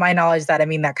 to my knowledge, that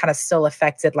kind of still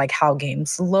affected like how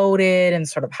games loaded and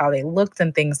sort of how they looked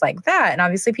and things like that. And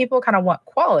obviously people kind of want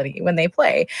quality when they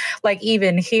play. Like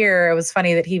even here, it was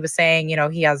funny that he was saying,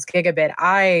 he has gigabit.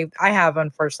 I have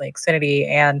unfortunately Xfinity,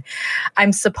 and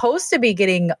I'm supposed to be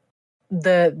getting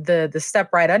the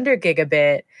step right under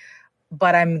gigabit,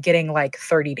 but I'm getting like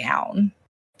 30 down.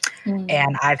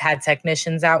 And I've had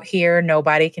technicians out here.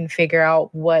 Nobody can figure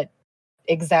out what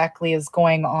exactly is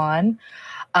going on.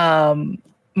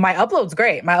 My upload's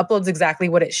great. My upload's exactly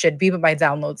what it should be, but my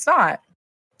download's not.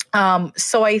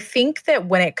 So I think that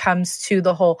when it comes to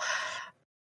the whole,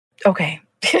 okay.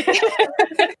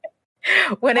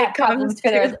 When it comes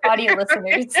for their audio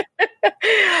listeners,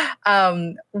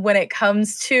 when it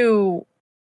comes to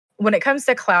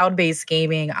cloud-based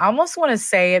gaming, I almost want to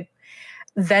say it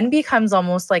then becomes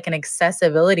almost like an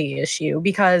accessibility issue,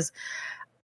 because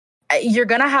you're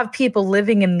going to have people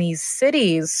living in these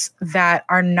cities that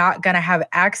are not going to have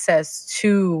access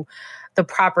to the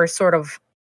proper sort of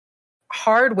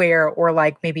hardware or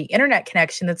like maybe internet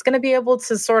connection that's going to be able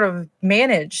to sort of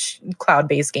manage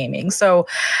cloud-based gaming. So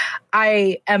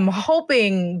I am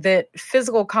hoping that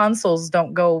physical consoles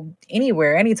don't go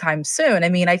anywhere anytime soon.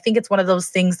 I think it's one of those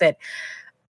things that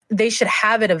they should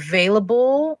have it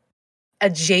available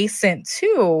adjacent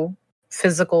to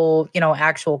physical,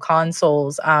 actual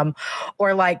consoles,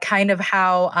 or like kind of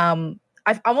how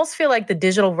I almost feel like the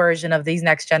digital version of these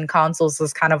next gen consoles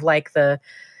is kind of like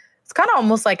it's kind of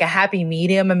almost like a happy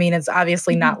medium. It's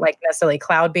obviously not like necessarily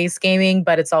cloud-based gaming,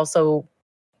 but it's also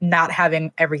not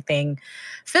having everything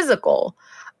physical.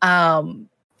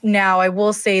 Now, I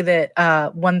will say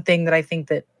that one thing that I think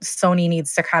that Sony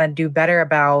needs to kind of do better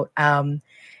about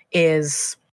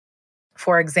is,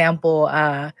 for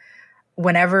example,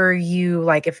 whenever you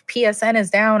like, if PSN is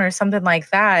down or something like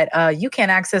that, you can't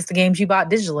access the games you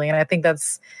bought digitally. And I think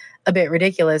that's a bit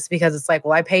ridiculous, because it's like,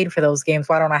 well, I paid for those games.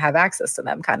 Why don't I have access to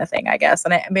them, kind of thing, I guess.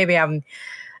 And maybe I'm,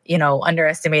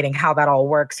 underestimating how that all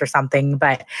works or something.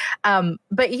 But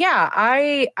yeah,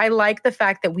 I like the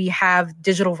fact that we have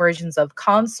digital versions of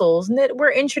consoles and that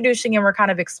we're introducing and we're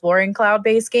kind of exploring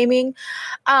cloud-based gaming.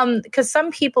 Because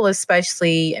some people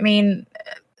especially,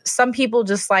 some people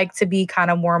just like to be kind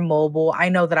of more mobile. I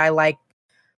know that I like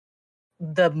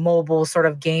the mobile sort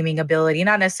of gaming ability,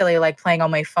 not necessarily like playing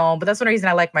on my phone, but that's one reason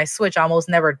I like my Switch. I almost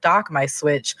never dock my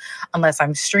Switch unless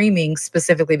I'm streaming,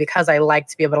 specifically because I like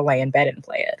to be able to lay in bed and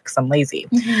play it because I'm lazy.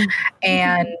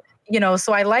 And,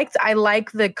 so I like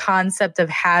the concept of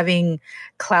having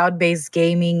cloud-based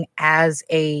gaming as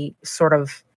a sort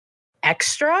of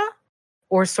extra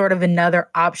or sort of another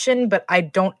option, but I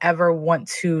don't ever want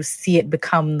to see it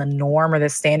become the norm or the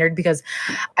standard, because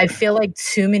I feel like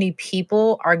too many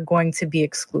people are going to be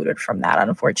excluded from that,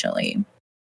 unfortunately.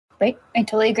 Right. I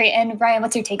totally agree. And Ryan,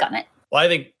 what's your take on it? Well,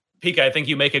 Pika, I think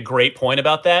you make a great point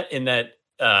about that, in that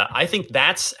I think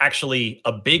that's actually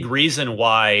a big reason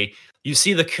why you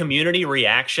see the community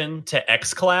reaction to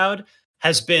xCloud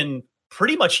has been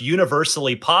pretty much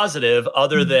universally positive,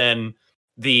 other than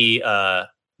the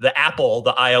Apple,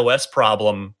 the iOS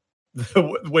problem,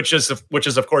 which is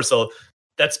of course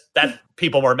that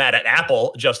people were mad at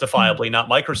Apple, justifiably, not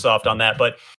Microsoft on that.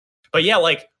 But yeah,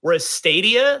 like, whereas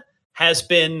Stadia has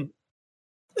been,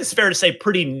 it's fair to say,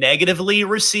 pretty negatively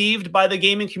received by the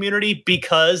gaming community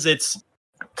because it's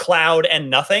cloud and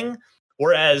nothing.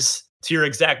 Whereas, to your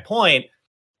exact point,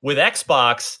 with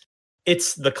Xbox,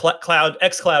 it's the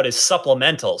xCloud is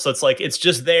supplemental. So it's like, it's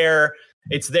just there.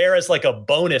 It's there as like a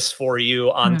bonus for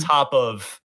you on top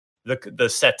of the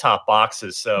set-top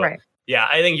boxes. So yeah,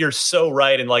 I think you're so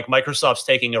right. And like, Microsoft's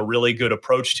taking a really good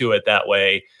approach to it that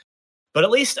way. But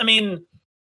at least, I mean,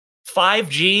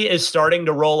 5G is starting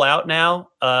to roll out now,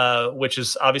 which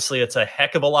is obviously, it's a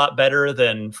heck of a lot better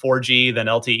than 4G, than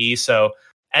LTE. So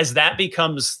as that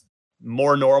becomes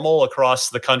more normal across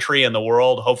the country and the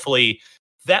world, hopefully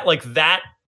that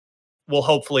will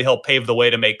hopefully help pave the way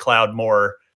to make cloud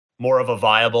more of a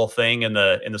viable thing in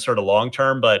the sort of long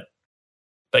term. But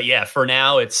yeah, for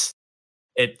now,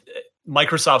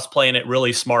 Microsoft's playing it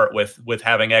really smart with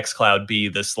having xCloud be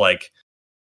this like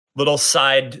little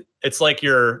side. It's like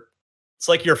your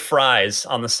fries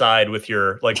on the side with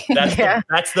your, like,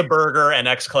 that's the burger and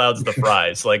xCloud's the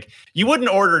fries. Like, you wouldn't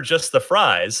order just the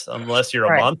fries unless you're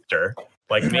a monster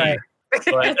like me.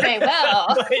 But, okay,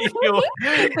 well,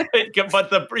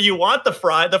 you want the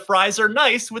fry. The fries are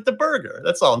nice with the burger.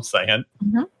 That's all I'm saying.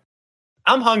 Mm-hmm.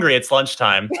 I'm hungry. It's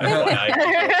lunchtime. All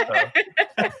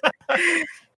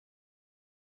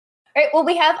right, well,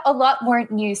 we have a lot more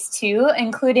news too,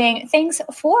 including things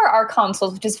for our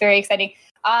consoles, which is very exciting.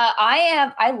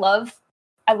 I love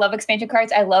expansion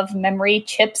cards. I love memory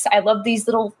chips. I love these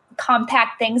little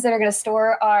compact things that are going to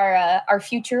store our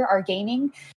future, our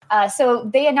gaming. So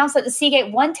they announced that the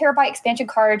Seagate 1 terabyte expansion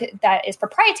card that is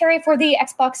proprietary for the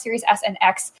Xbox Series S and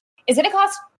X is going to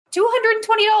cost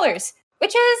 $220,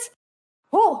 which is,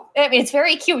 I mean, it's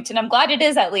very cute, and I'm glad it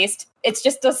is. At least it's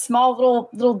just a small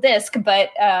little disc,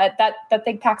 but that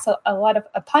thing packs a lot of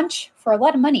a punch for a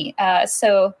lot of money.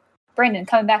 So, Brandon,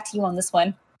 coming back to you on this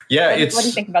one. Yeah, what do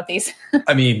you think about these?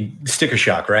 I mean, sticker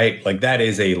shock, right? Like, that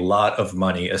is a lot of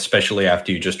money, especially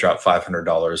after you just dropped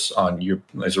 $500 on your,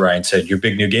 as Ryan said, your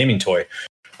big new gaming toy.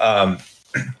 However,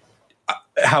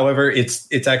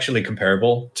 it's actually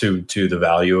comparable to the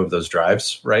value of those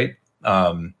drives, right?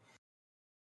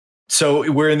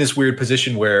 So we're in this weird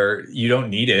position where you don't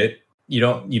need it. You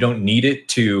don't need it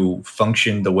to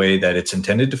function the way that it's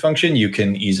intended to function. You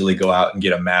can easily go out and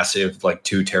get a massive, like,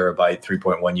 2 terabyte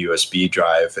 3.1 USB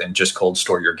drive and just cold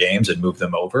store your games and move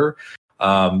them over.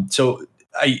 So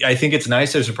I think it's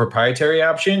nice there's a proprietary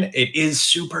option. It is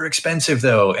super expensive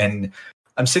though, and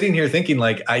I'm sitting here thinking,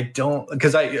 like, I don't,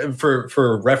 because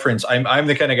for reference, I'm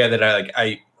the kind of guy that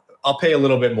I'll pay a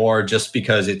little bit more just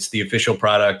because it's the official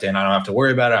product and I don't have to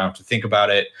worry about it. I don't have to think about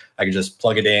it. I can just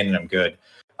plug it in and I'm good.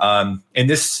 In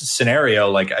this scenario,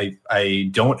 like, I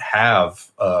don't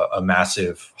have a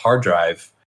massive hard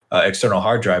drive, external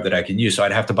hard drive that I can use. So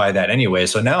I'd have to buy that anyway.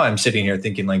 So now I'm sitting here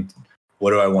thinking, like,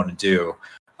 what do I want to do?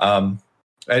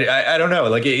 I don't know.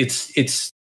 Like,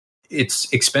 it's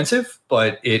expensive,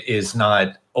 but it is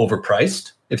not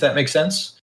overpriced, if that makes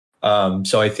sense.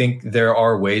 So I think there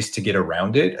are ways to get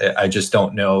around it. I just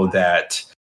don't know that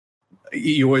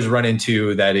you always run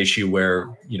into that issue where,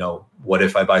 what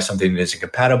if I buy something that isn't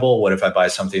compatible? What if I buy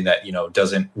something that,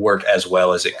 doesn't work as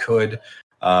well as it could?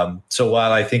 So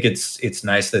while I think it's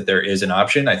nice that there is an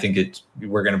option, I think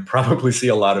we're going to probably see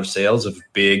a lot of sales of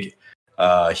big,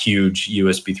 huge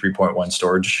USB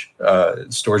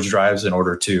 3.1 storage drives in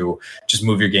order to just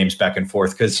move your games back and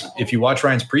forth. Because if you watch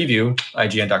Ryan's preview,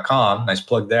 IGN.com, nice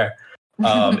plug there.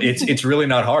 It's really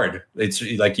not hard. It's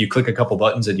like you click a couple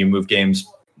buttons and you move games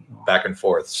back and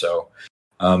forth. So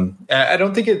I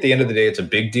don't think at the end of the day it's a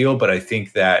big deal, but I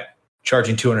think that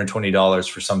charging $220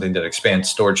 for something that expands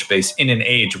storage space in an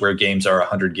age where games are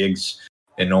 100 gigs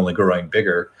and only growing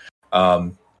bigger, I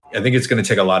think it's going to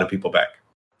take a lot of people back.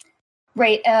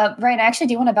 Right. Ryan, I actually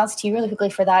do want to bounce to you really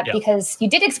quickly for that, because you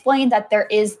did explain that there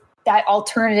is that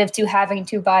alternative to having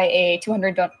to buy a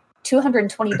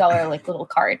 $220 like little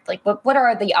card. Like, what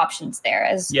are the options there,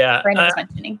 as Brandon was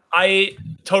mentioning? I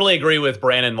totally agree with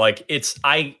Brandon. Like,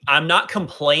 I'm not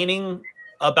complaining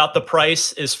about the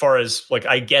price as far as like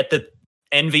I get that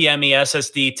NVMe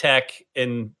SSD tech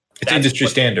in it's industry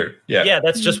standard. Yeah,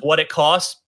 that's just what it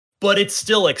costs, but it's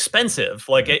still expensive.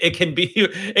 Like it can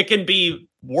be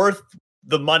worth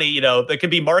the money, you know, it can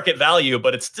be market value,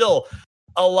 but it's still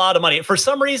a lot of money. For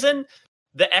some reason,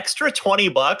 the extra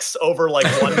 $20 over like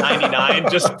 $199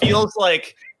 just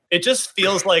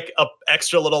feels like a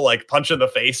extra little like punch in the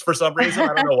face for some reason.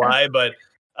 I don't know why, but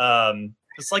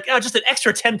it's like just an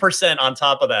extra 10% on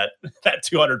top of that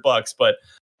 $200.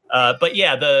 But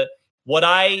yeah,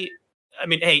 I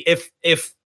mean, hey,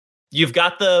 if you've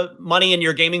got the money in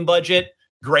your gaming budget,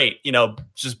 great. You know,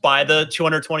 just buy the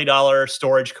 $220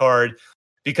 storage card,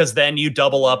 because then you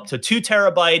double up to 2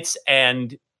 terabytes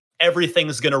and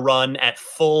everything's going to run at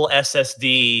full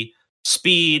SSD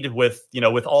speed with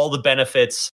all the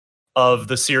benefits of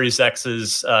the Series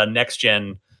X's next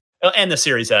gen and the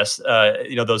Series S,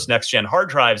 those next gen hard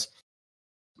drives.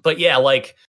 But yeah,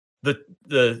 like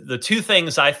the two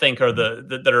things I think are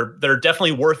that are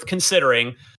definitely worth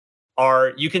considering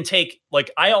are, you can take,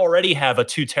 like, I already have a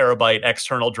 2 terabyte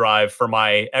external drive for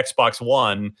my Xbox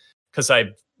One, because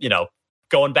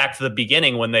going back to the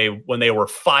beginning when they were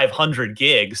 500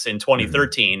 gigs in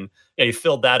 2013, you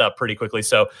filled that up pretty quickly.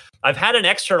 So I've had an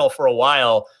external for a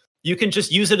while. You can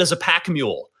just use it as a pack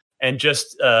mule, and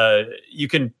just you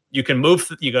can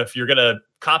move. If you're gonna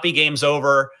copy games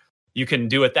over, you can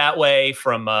do it that way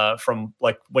from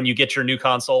like when you get your new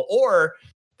console. Or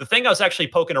the thing I was actually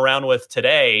poking around with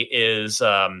today is,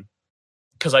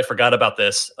 because I forgot about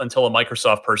this until a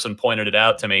Microsoft person pointed it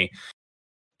out to me.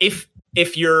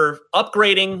 If you're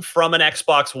upgrading from an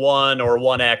Xbox One or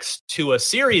One X to a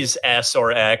Series S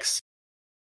or X,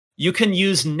 you can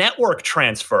use network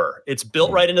transfer. It's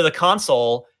built right into the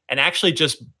console, and actually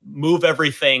just move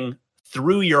everything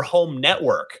through your home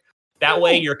network. That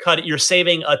way you're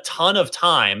saving a ton of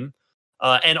time.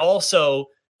 And also,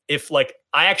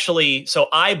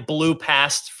 I blew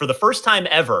past, for the first time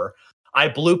ever, I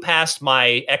blew past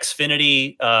my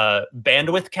Xfinity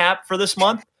bandwidth cap for this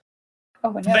month. Oh,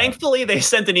 no. Thankfully, they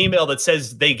sent an email that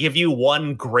says they give you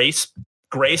one grace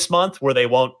month where they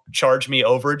won't charge me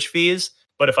overage fees.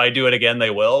 But if I do it again, they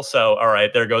will. So, all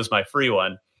right, there goes my free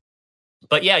one.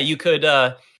 But yeah, you could,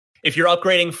 if you're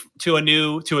upgrading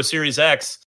to a Series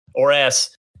X or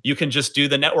S, you can just do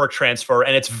the network transfer,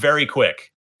 and it's very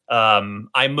quick.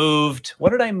 I moved.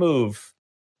 What did I move?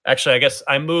 Actually, I guess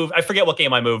I forget what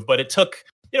game I moved, but it took,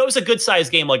 it was a good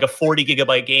sized game, like a 40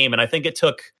 gigabyte game. And I think it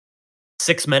took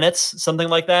 6 minutes, something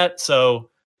like that. So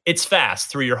it's fast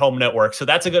through your home network. So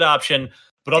that's a good option.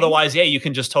 But otherwise, yeah, you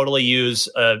can just totally use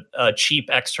a cheap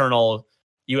external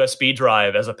USB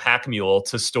drive as a pack mule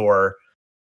to store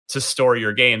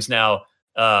your games. Now,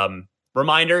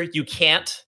 reminder, you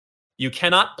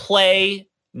cannot play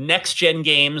next gen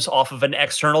games off of an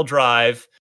external drive.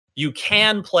 You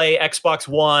can play Xbox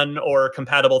One or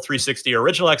compatible 360 or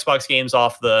original Xbox games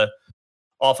off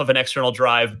of an external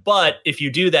drive. But if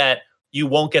you do that, you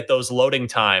won't get those loading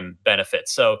time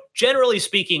benefits. So generally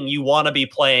speaking, you want to be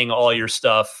playing all your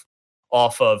stuff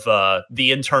off of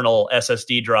the internal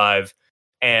SSD drive,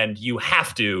 and you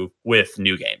have to with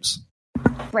new games.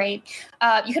 Right.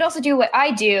 You could also do what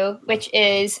I do, which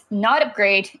is not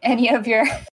upgrade any of your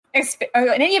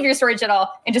storage at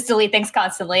all, and just delete things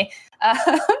constantly.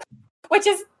 Which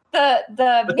is the.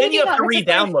 But then you have to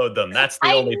re-download them. That's the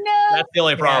only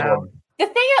problem. Yeah. The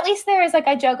thing, at least there, is like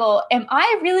I juggle. Am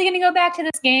I really going to go back to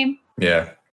this game? Yeah.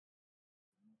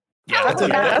 Yeah,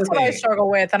 that's what I struggle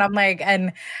with, and I'm like,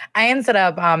 and I ended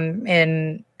up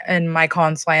in my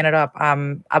console, I ended up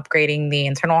upgrading the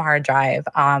internal hard drive,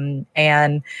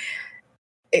 and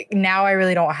now I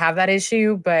really don't have that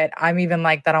issue. But I'm even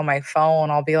like that on my phone.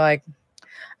 I'll be like,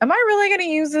 am I really going to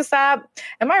use this app?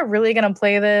 Am I really going to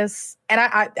play this? And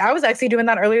I was actually doing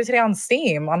that earlier today on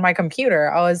Steam on my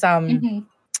computer. I was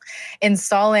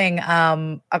installing,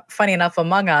 funny enough,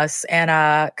 Among Us, and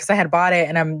because I had bought it,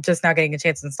 and I'm just now getting a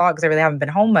chance to install it because I really haven't been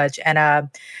home much. And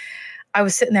I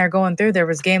was sitting there going through, there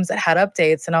was games that had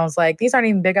updates, and I was like, these aren't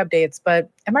even big updates, but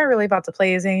am I really about to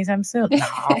play these anytime soon?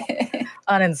 No.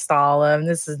 Uninstall them.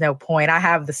 This is no point. I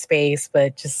have the space,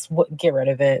 but just get rid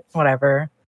of it. Whatever.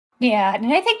 Yeah,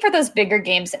 and I think for those bigger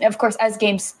games, and of course, as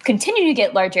games continue to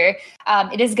get larger,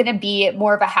 it is going to be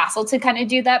more of a hassle to kind of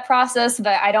do that process.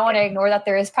 But I don't want to ignore that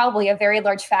there is probably a very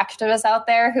large faction of us out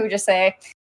there who just say,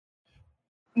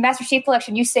 Master Chief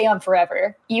Collection, you stay on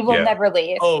forever. You will never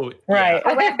leave. Oh, right.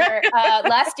 However,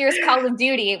 last year's Call of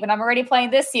Duty, when I'm already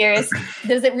playing this year's,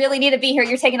 does it really need to be here?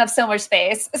 You're taking up so much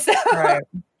space. So. Right.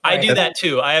 I do that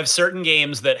too. I have certain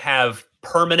games that have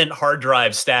permanent hard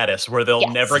drive status where they'll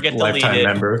never get deleted. Lifetime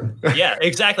member. Yeah,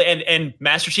 exactly. And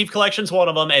Master Chief Collection's one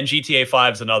of them, and GTA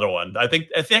 5's another one. I think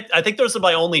those are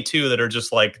my only two that are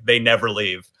just like they never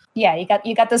leave. Yeah,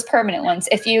 you got those permanent ones.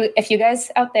 If you guys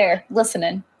out there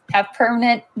listening have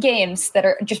permanent games that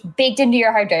are just baked into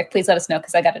your hard drive, please let us know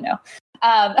because I got to know.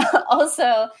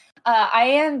 Also, I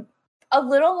am a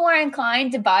little more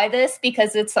inclined to buy this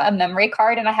because it's a memory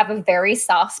card, and I have a very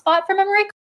soft spot for memory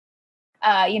cards.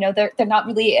 They're not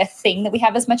really a thing that we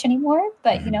have as much anymore,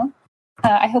 but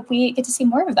I hope we get to see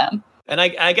more of them. And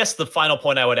I guess the final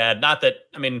point I would add, not that,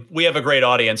 I mean, we have a great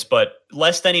audience, but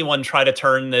lest anyone try to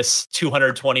turn this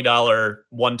 $220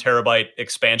 1 terabyte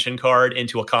expansion card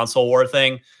into a console war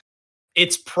thing,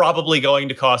 it's probably going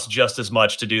to cost just as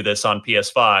much to do this on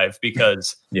PS5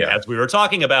 because, as we were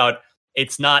talking about,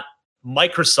 it's not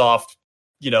Microsoft,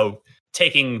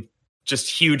 taking just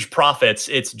huge profits.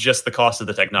 It's just the cost of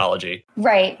the technology.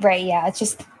 Right. Yeah, it's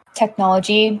just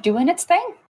technology doing its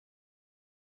thing.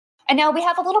 And now we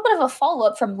have a little bit of a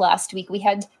follow-up from last week. We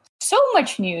had so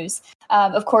much news.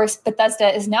 Of course,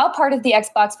 Bethesda is now part of the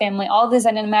Xbox family. All the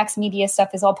ZeniMax Media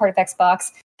stuff is all part of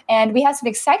Xbox. And we have some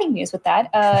exciting news with that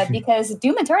because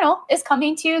Doom Eternal is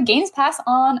coming to Games Pass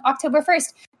on October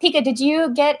 1st. Pika, did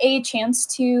you get a chance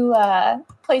to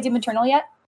play Doom Eternal yet?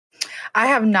 I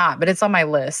have not, but it's on my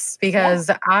list because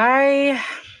I've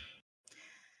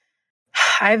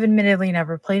admittedly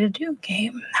never played a Doom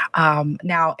game.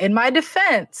 Now, in my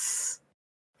defense,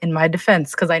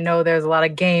 because I know there's a lot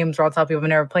of games where I'll tell people I've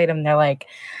never played them, and they're like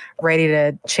ready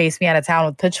to chase me out of town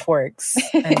with pitchforks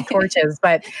and torches.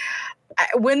 But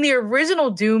when the original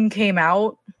Doom came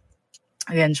out,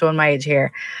 again, showing my age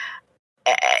here,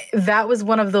 that was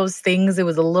one of those things. It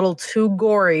was a little too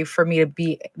gory for me to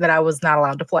be that I was not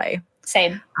allowed to play.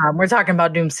 Same. We're talking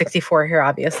about Doom 64 here,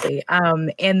 obviously.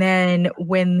 And then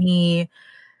when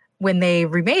they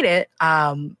remade it,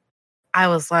 I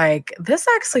was like, this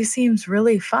actually seems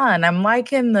really fun. I'm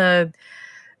liking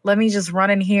let me just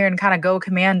run in here and kind of go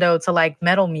commando to like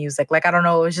metal music. Like, I don't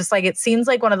know. It was just like, it seems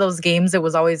like one of those games that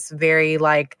was always very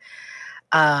like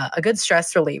a good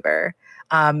stress reliever.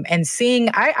 And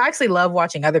I actually love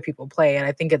watching other people play it.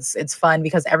 I think it's fun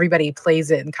because everybody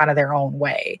plays it in kind of their own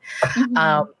way. Mm-hmm.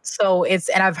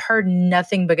 And I've heard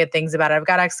nothing but good things about it. I've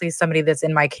got actually somebody that's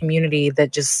in my community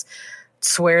that just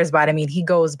swears by it. I mean, he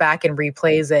goes back and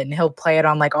replays it and he'll play it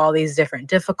on like all these different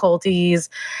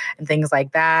difficulties and things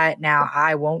like that. Now,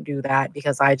 I won't do that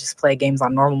because I just play games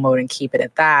on normal mode and keep it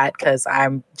at that because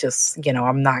I'm just,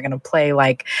 I'm not going to play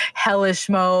like hellish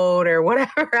mode or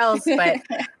whatever else, but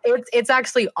it's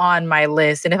actually on my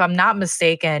list. And if I'm not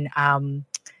mistaken,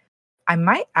 I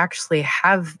might actually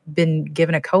have been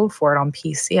given a code for it on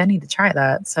PC. I need to try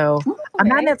that. So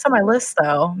I'm adding it to my list,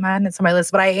 though.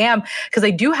 But I am, because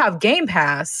I do have Game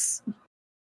Pass.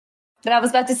 But I was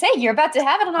about to say, you're about to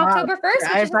have it on October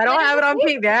 1st. If I don't have it on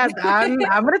PC,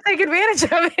 I'm going to take advantage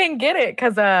of it and get it.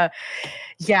 Because,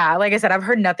 like I said, I've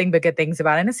heard nothing but good things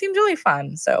about it, and it seems really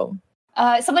fun. So,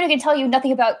 someone who can tell you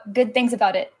nothing about good things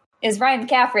about it is Ryan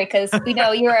McCaffrey, because we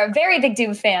know you're a very big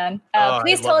Doom fan.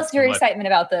 Please tell us your excitement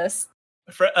about this.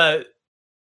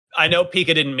 I know Pika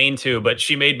didn't mean to, but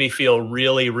she made me feel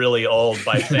really, really old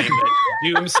by saying that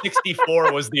Doom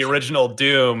 64 was the original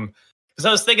Doom. Because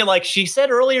I was thinking, like, she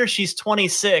said earlier she's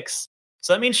 26.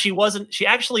 So that means you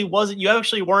actually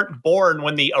weren't born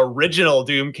when the original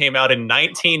Doom came out in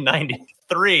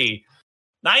 1993.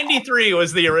 93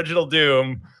 was the original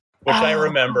Doom, which I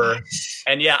remember. Gosh.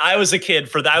 And yeah, I was a kid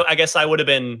for that. I guess I would have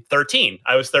been 13.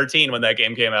 I was 13 when that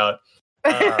game came out.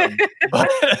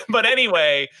 But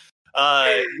anyway,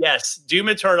 yes, Doom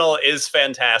Eternal is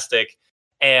fantastic,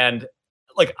 and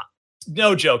like,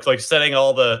 no joke, like setting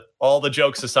all the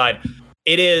jokes aside,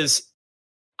 it is.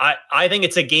 I think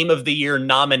it's a Game of the Year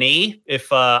nominee.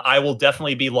 If I will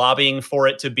definitely be lobbying for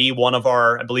it to be one of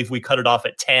our. I believe we cut it off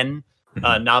at 10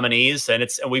 nominees, and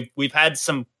we've had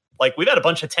a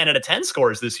bunch of 10 out of 10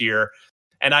 scores this year,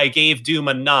 and I gave Doom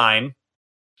a 9,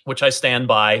 which I stand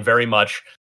by very much.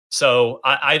 So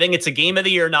I think it's a Game of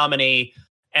the Year nominee.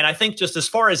 And I think just as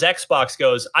far as Xbox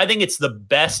goes, I think it's the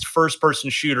best first-person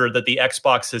shooter that the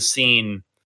Xbox has seen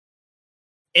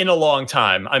in a long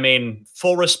time. I mean,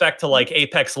 full respect to like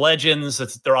Apex Legends.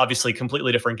 They're obviously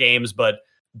completely different games, but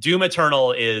Doom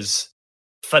Eternal is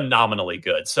phenomenally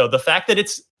good. So the fact that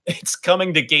it's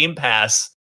coming to Game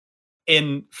Pass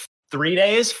in 3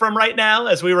 days from right now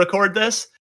as we record this,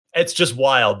 it's just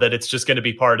wild that it's just going to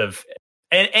be part of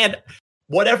and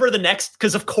whatever the next,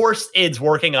 because of course id's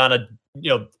working on a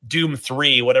Doom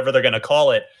 3, whatever they're going to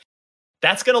call it.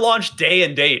 That's going to launch day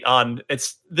and date on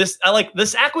it's this. I like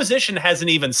this acquisition hasn't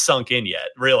even sunk in yet,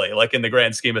 really, like in the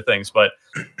grand scheme of things. But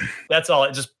that's all.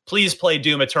 Just please play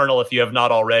Doom Eternal if you have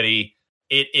not already.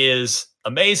 It is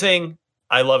amazing.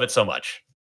 I love it so much.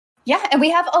 Yeah, and we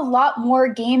have a lot more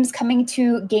games coming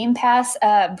to Game Pass.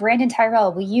 Brandon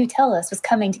Tyrell, will you tell us what's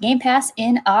coming to Game Pass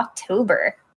in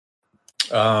October?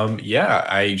 Yeah,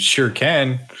 I sure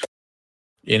can.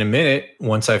 In a minute,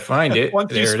 once I find it,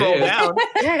 once there you scroll it is. down.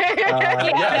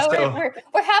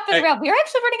 We're hopping around. We were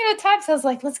actually running out of time, so I was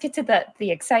like, let's get to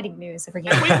the exciting news.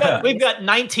 We've got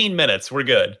 19 minutes. We're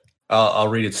good. I'll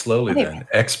read it slowly then.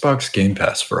 Xbox Game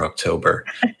Pass for October.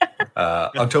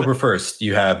 October 1st,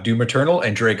 you have Doom Eternal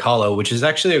and Drake Hollow, which is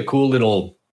actually a cool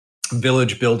little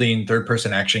village building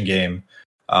third-person action game.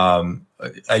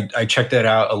 I checked that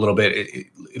out a little bit.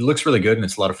 It looks really good, and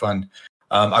it's a lot of fun.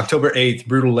 October 8th,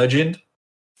 Brutal Legend,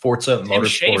 Forza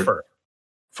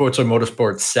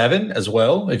Motorsport 7 as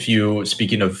well.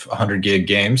 Speaking of 100 gig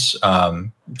games,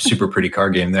 super pretty car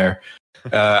game there.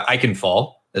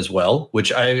 Iconfall as well,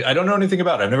 which I don't know anything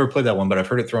about. I've never played that one, but I've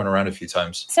heard it thrown around a few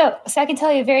times. So I can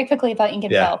tell you very quickly about Iconfall.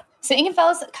 Yeah. So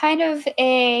Iconfall is kind of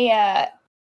a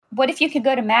what if you could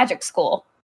go to magic school?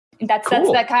 That's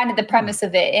that kind of the premise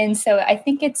of it. And so I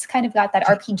think it's kind of got that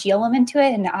RPG element to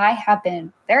it, and I have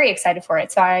been very excited for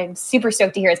it. So I'm super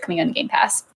stoked to hear it's coming on Game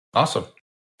Pass. Awesome.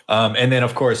 And then,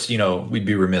 of course, we'd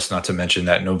be remiss not to mention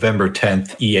that November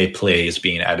 10th, EA Play is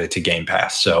being added to Game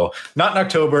Pass. So not in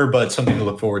October, but something to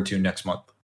look forward to next month.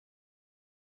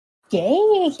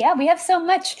 Yay. Yeah, we have so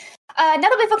much. Now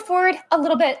that we've looked forward a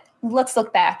little bit, let's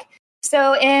look back.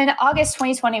 So in August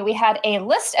 2020, we had a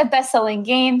list of best-selling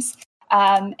games.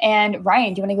 And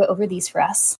Ryan, do you want to go over these for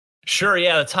us? Sure.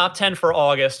 Yeah. The top 10 for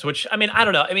August, which, I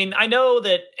don't know. I know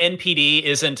that NPD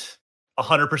isn't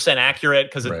 100% accurate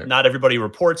because not everybody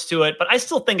reports to it, but I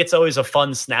still think it's always a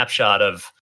fun snapshot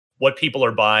of what people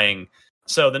are buying.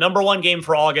 So the number one game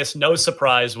for August, no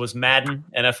surprise, was Madden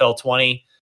NFL 20.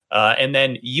 And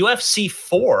then UFC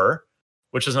 4,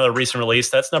 which is another recent release.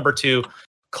 That's number 2.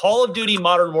 Call of Duty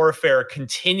Modern Warfare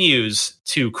continues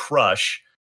to crush.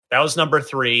 That was number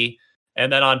 3.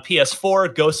 And then on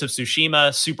PS4, Ghost of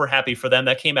Tsushima, super happy for them.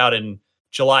 That came out in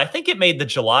July. I think it made the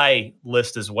July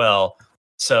list as well.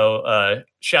 So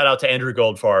shout out to Andrew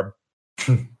Goldfarb.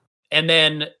 And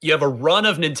then you have a run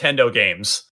of Nintendo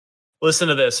games. Listen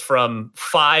to this from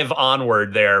 5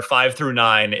 onward there, 5 through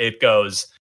 9. It goes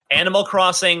Animal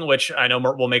Crossing, which I know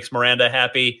will make Miranda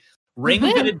happy. Ring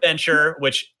Fit Adventure,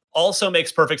 which also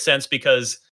makes perfect sense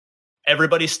because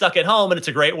everybody's stuck at home and it's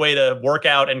a great way to work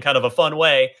out in kind of a fun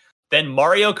way. Then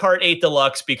Mario Kart 8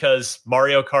 Deluxe, because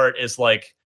Mario Kart is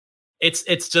like, it's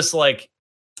just like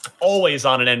always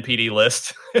on an NPD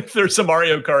list. If there's a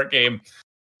Mario Kart game.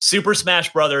 Super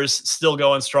Smash Brothers still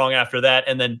going strong after that.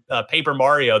 And then Paper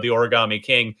Mario, the Origami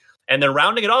King. And then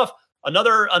rounding it off,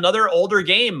 another older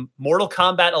game, Mortal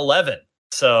Kombat 11.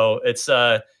 So it's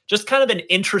just kind of an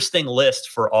interesting list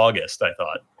for August, I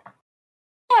thought.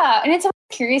 Yeah, and it's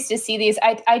curious to see these.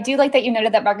 I do like that you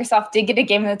noted that Microsoft did get a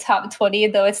game in the top 20,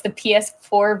 though it's the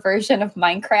PS4 version of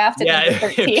Minecraft. Yeah,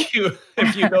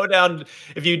 if you go down,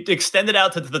 if you extend it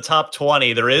out to the top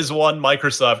 20, there is one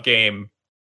Microsoft game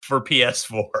for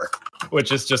PS4,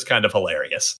 which is just kind of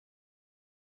hilarious.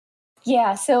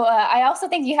 Yeah, so I also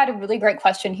think you had a really great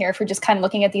question here for just kind of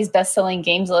looking at these best-selling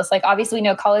games lists. Like, obviously, we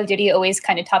know Call of Duty always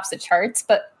kind of tops the charts,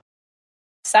 but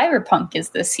Cyberpunk is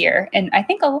this year, and I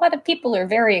think a lot of people are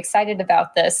very excited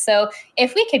about this. So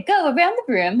if we could go around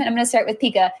the room, and I'm going to start with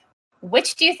Pika,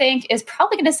 which do you think is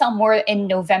probably going to sell more in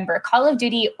November, Call of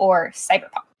Duty or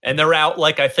Cyberpunk? And they're out,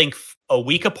 like, I think a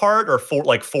week apart or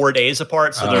 4 days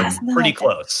apart, so they're pretty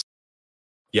close.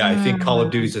 Yeah, I think Call of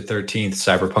Duty's the 13th,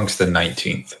 Cyberpunk's the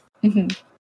 19th.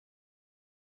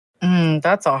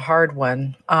 That's a hard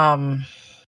one.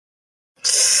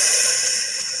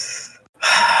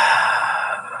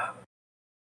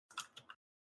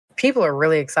 People are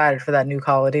really excited for that new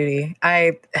Call of Duty.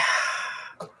 I'm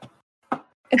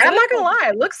not gonna lie,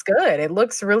 it looks good. It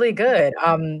looks really good.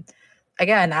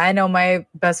 Again, I know my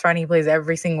best friend, he plays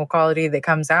every single Call of Duty that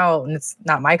comes out, and it's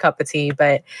not my cup of tea,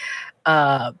 but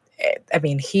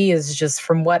he is just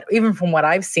from what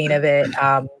I've seen of it,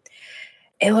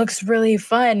 it looks really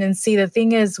fun. And see, the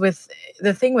thing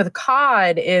with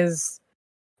COD is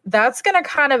that's going to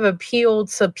kind of appeal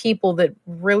to people that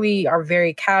really are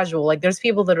very casual. Like, there's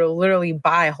people that will literally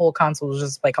buy whole consoles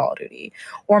just to play Call of Duty,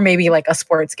 or maybe like a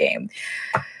sports game.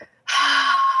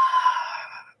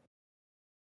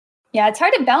 Yeah, it's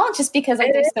hard to balance just because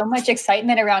there's so much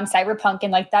excitement around Cyberpunk,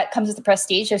 and that comes with the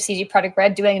prestige of CG Projekt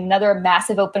Red doing another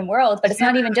massive open world. But it's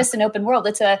not even just an open world;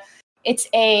 it's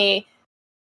a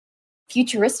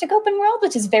futuristic open world,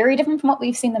 which is very different from what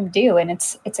we've seen them do, and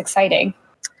it's exciting.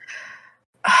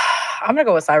 I'm gonna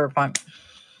go with Cyberpunk.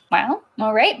 Wow.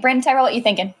 All right, Brandon Tyrell, what are you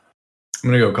thinking? I'm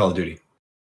gonna go Call of Duty.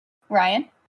 Ryan?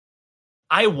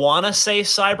 I want to say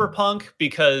Cyberpunk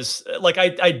because, like,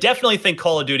 I definitely think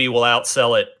Call of Duty will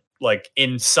outsell it, like,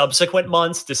 in subsequent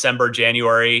months, December,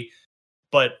 January.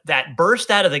 But that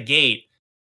burst out of the gate,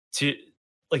 to,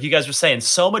 like you guys were saying,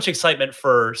 so much excitement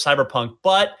for Cyberpunk.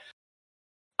 But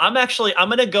I'm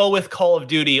going to go with Call of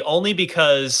Duty only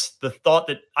because the thought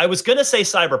that I was going to say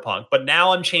Cyberpunk, but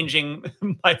now I'm changing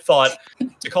my thought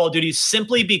to Call of Duty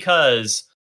simply because,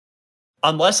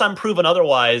 unless I'm proven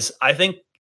otherwise, I think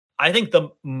the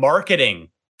marketing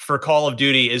for Call of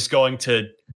Duty is going to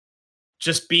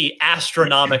just be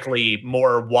astronomically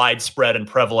more widespread and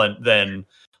prevalent than,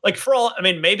 like, for all. I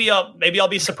mean, maybe I'll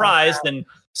be surprised, and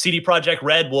CD Projekt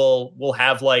Red will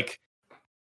have like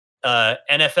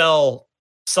NFL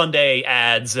Sunday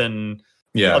ads and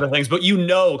other things, but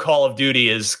Call of Duty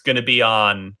is going to be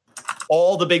on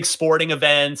all the big sporting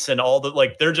events and all the,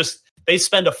 like, they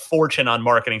spend a fortune on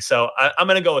marketing. So I'm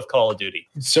going to go with Call of Duty.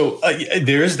 So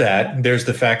there's that. There's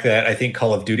the fact that I think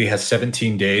Call of Duty has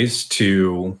 17 days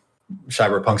to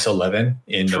Cyberpunk's 11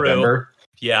 in November.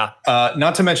 Yeah.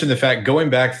 Not to mention the fact, going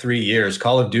back 3 years,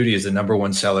 Call of Duty is the number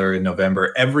one seller in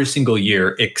November every single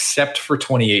year, except for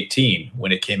 2018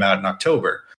 when it came out in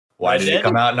October. Why did it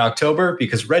come out in October?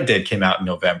 Because Red Dead came out in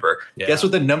November. Yeah. Guess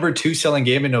what the number 2 selling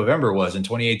game in November was in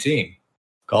 2018?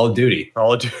 Call of Duty.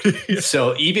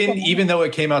 So even though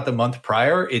it came out the month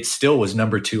prior, it still was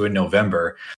number 2 in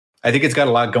November. I think it's got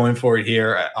a lot going for it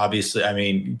here. Obviously, I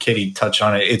mean, Katie touched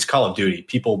on it. It's Call of Duty.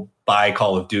 People buy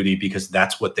Call of Duty because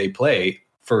that's what they play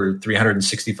for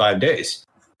 365 days.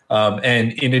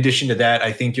 And in addition to that,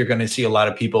 I think you're going to see a lot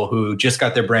of people who just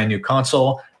got their brand new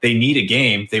console. They need a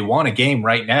game. They want a game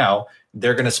right now.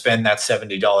 They're going to spend that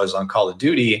 $70 on Call of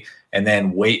Duty and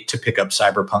then wait to pick up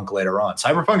Cyberpunk later on.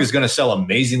 Cyberpunk is going to sell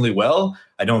amazingly well.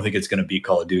 I don't think it's going to beat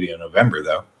Call of Duty in November,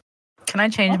 though. Can I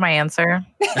change my answer?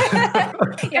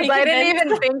 I didn't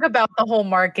even think about the whole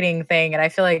marketing thing, and I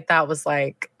feel like that was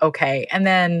like, okay. And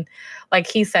then, like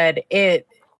he said,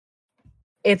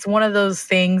 it's one of those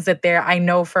things that I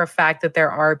know for a fact that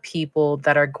there are people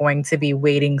that are going to be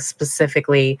waiting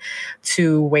specifically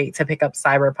to wait to pick up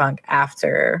Cyberpunk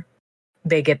after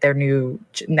they get their new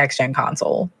next-gen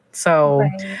console. So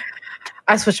right.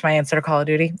 I switched my answer to Call of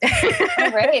Duty. All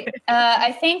right.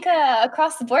 I think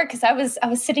across the board, because I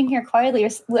was sitting here quietly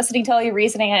listening to all your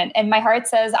reasoning, and my heart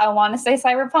says I want to say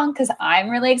Cyberpunk because I'm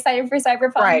really excited for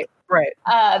Cyberpunk. Right.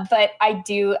 But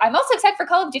I'm also excited for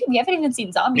Call of Duty. We haven't even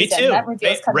seen zombies yet. Me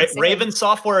too. Raven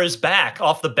Software is back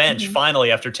off the bench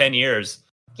finally after 10 years.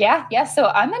 Yeah. So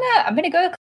I'm gonna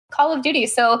go Call of Duty.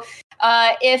 So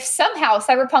if somehow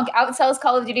Cyberpunk outsells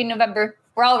Call of Duty in November,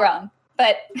 we're all wrong.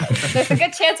 But there's a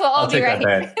good chance we'll all be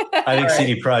right. I think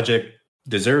CD Projekt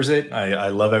deserves it. I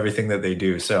love everything that they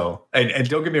do. So, and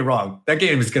don't get me wrong, that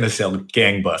game is going to sell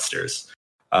gangbusters.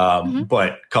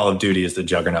 But Call of Duty is the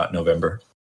juggernaut in November.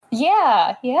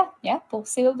 Yeah. We'll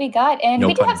see what we got. And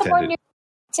we do have some more news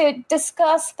to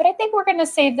discuss, but I think we're going to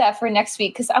save that for next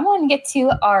week because I want to get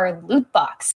to our loot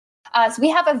box. So we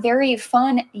have a very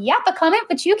fun Yappa comment,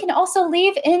 which you can also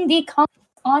leave in the comments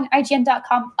on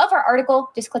IGN.com of our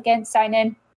article. Just click in, sign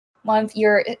in, one of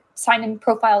your sign-in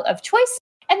profile of choice,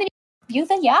 and then you view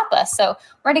the Yappa. So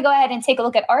we're going to go ahead and take a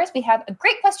look at ours. We have a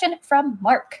great question from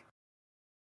Mark.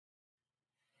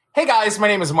 Hey guys, my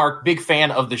name is Mark, big fan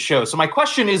of the show. So my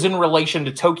question is in relation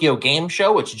to Tokyo Game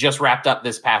Show, which just wrapped up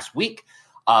this past week.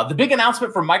 The big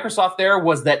announcement from Microsoft there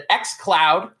was that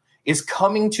xCloud is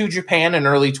coming to Japan in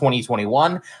early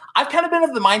 2021. I've kind of been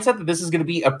of the mindset that this is going to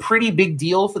be a pretty big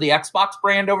deal for the Xbox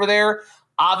brand over there.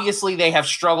 Obviously, they have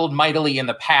struggled mightily in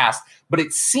the past, but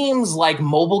it seems like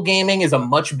mobile gaming is a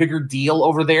much bigger deal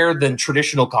over there than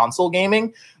traditional console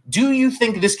gaming. Do you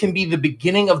think this can be the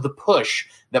beginning of the push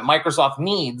that Microsoft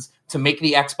needs to make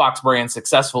the Xbox brand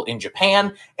successful in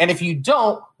Japan? And if you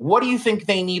don't, what do you think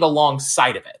they need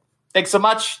alongside of it? Thanks so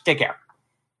much. Take care.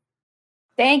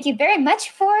 Thank you very much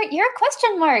for your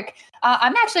question, Mark.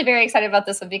 I'm actually very excited about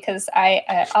this one because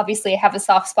I obviously have a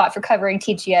soft spot for covering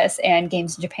TGS and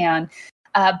games in Japan.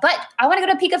 But I want to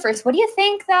go to Pika first. What do you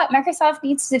think that Microsoft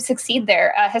needs to succeed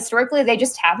there? Historically, they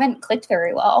just haven't clicked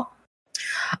very well.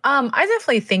 I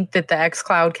definitely think that the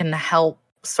xCloud can help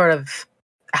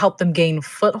them gain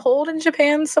foothold in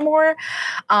Japan some more.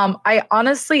 I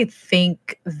honestly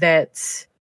think that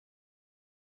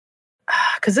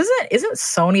because isn't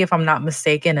Sony, if I'm not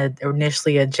mistaken,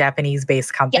 initially a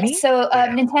Japanese-based company? Yes, so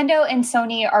Nintendo and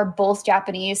Sony are both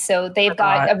Japanese, so they've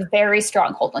got a very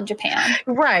strong hold on Japan.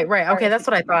 Right. Okay, that's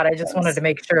what I thought. I just wanted to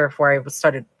make sure before I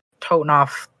started toting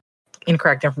off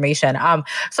incorrect information.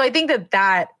 So I think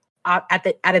that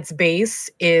at its base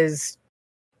is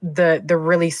the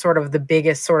really sort of the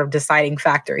biggest sort of deciding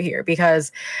factor here,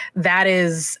 because that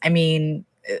is, I mean,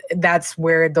 that's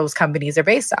where those companies are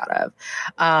based out of.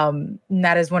 And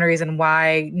that is one reason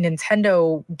why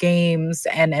Nintendo games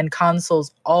and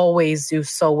consoles always do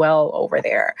so well over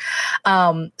there.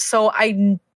 So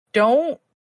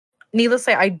needless to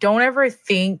say, I don't ever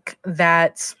think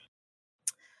that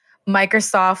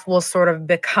Microsoft will sort of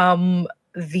become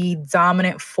the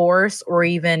dominant force, or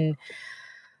even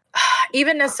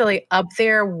necessarily up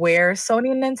there where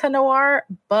Sony and Nintendo are.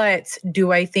 But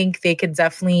do I think they could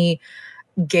definitely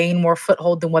gain more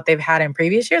foothold than what they've had in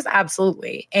previous years?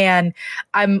 Absolutely. And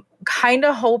I'm kind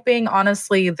of hoping,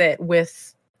 honestly, that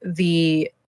with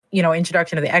the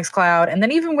introduction of the xCloud, and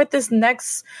then even with this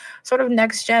next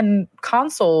gen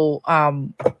console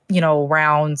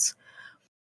rounds,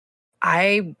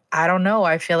 I don't know.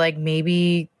 I feel like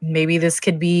maybe this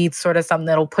could be sort of something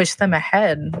that'll push them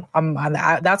ahead.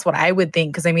 That's what I would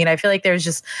think. Because I mean, I feel like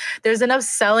there's enough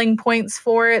selling points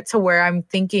for it to where I'm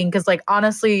thinking. Because like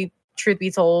honestly, truth be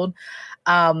told,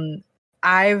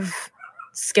 I've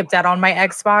skipped out on my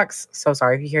Xbox. So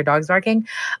sorry if you hear dogs barking.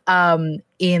 In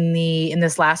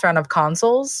this last round of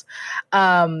consoles,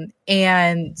 and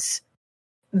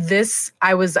this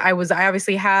I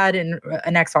obviously had an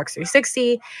Xbox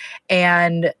 360,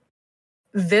 and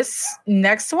this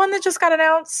next one that just got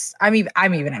announced, I'm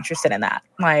even interested in that.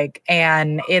 Like,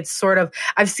 and it's sort of,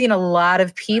 I've seen a lot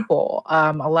of people,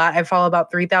 I follow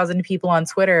about 3,000 people on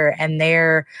Twitter, and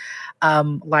they're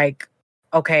like,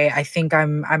 okay, I think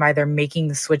I'm either making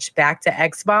the switch back to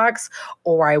Xbox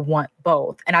or I want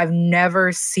both. And I've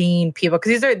never seen people,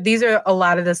 because these are a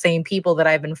lot of the same people that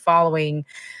I've been following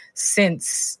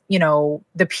since the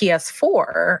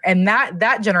PS4 and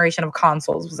that generation of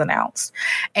consoles was announced,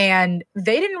 and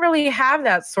they didn't really have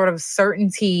that sort of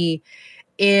certainty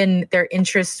in their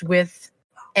interest with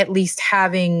at least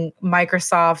having the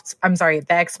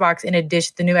Xbox in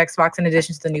addition, the new Xbox in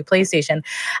addition to the new PlayStation.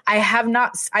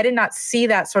 I did not see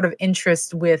that sort of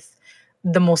interest with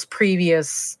the most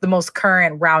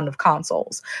current round of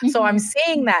consoles. Mm-hmm. So I'm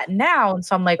seeing that now. And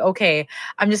so I'm like, okay,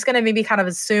 I'm just going to maybe kind of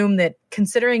assume that,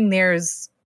 considering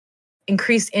there's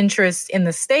increased interest in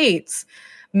the States,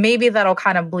 maybe that'll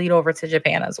kind of bleed over to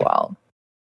Japan as well.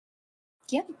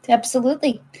 Yeah,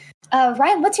 absolutely.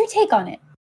 Ryan, what's your take on it?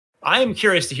 I'm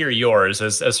curious to hear yours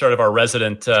as sort of our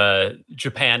resident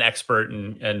Japan expert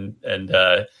and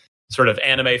sort of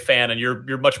anime fan, and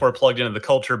you're much more plugged into the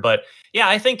culture. But yeah,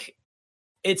 I think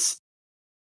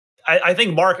I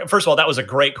think Mark, first of all, that was a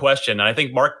great question. And I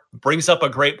think Mark brings up a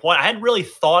great point. I hadn't really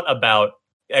thought about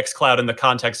xCloud in the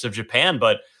context of Japan,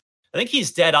 but I think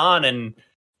he's dead on. And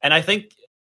I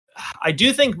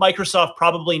do think Microsoft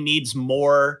probably needs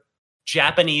more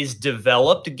Japanese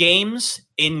developed games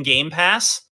in Game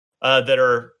Pass that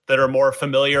are more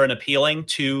familiar and appealing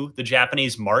to the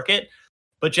Japanese market.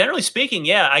 But generally speaking,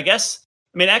 yeah,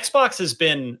 Xbox has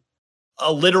been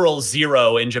a literal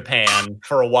zero in Japan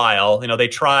for a while. They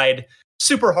tried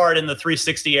super hard in the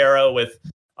 360 era with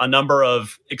a number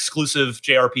of exclusive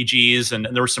JRPGs, and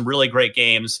there were some really great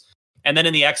games. And then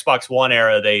in the Xbox One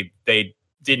era, they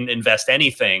didn't invest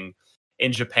anything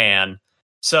in Japan.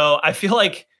 So I feel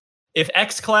like if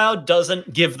xCloud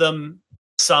doesn't give them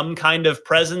some kind of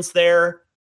presence there,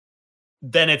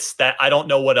 then it's that I don't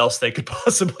know what else they could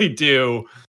possibly do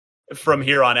from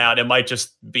here on out. It might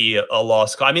just be a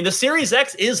lost cause. I mean, the Series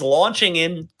X is launching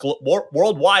in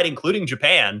worldwide, including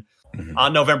Japan,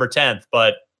 on November 10th.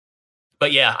 But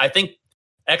yeah, I think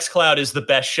xCloud is the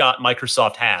best shot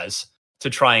Microsoft has to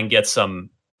try and get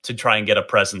a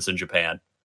presence in Japan.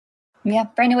 Yeah,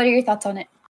 Brandon, what are your thoughts on it?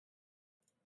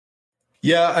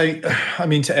 Yeah, I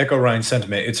mean, to echo Ryan's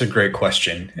sentiment, it's a great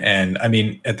question. And I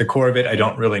mean, at the core of it, I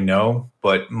don't really know,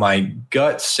 but my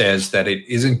gut says that it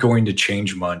isn't going to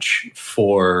change much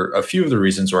for a few of the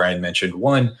reasons Ryan mentioned.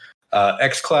 One,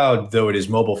 xCloud, though it is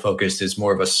mobile focused, is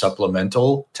more of a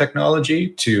supplemental technology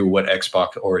to what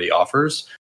Xbox already offers.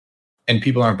 And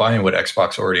people aren't buying what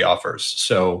Xbox already offers.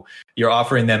 So you're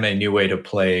offering them a new way to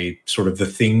play sort of the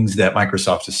things that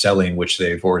Microsoft is selling, which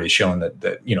they've already shown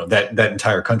that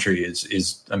entire country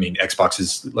is, I mean, Xbox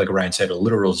is, like Ryan said, a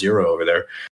literal zero over there.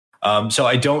 So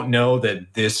I don't know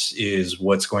that this is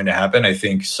what's going to happen. I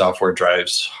think software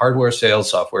drives hardware sales,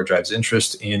 software drives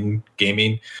interest in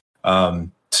gaming.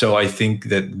 So I think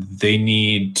that they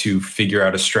need to figure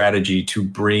out a strategy to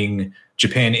bring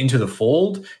Japan into the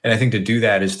fold. And I think to do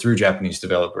that is through Japanese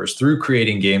developers, through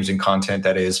creating games and content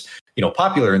that is,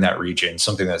 popular in that region,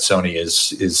 something that Sony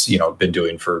is been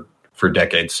doing for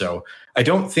decades. So I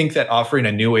don't think that offering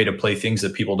a new way to play things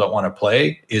that people don't want to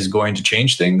play is going to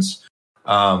change things.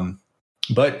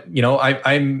 But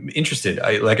I'm interested.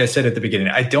 Like I said at the beginning,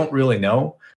 I don't really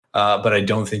know, but I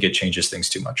don't think it changes things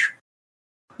too much.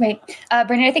 Right.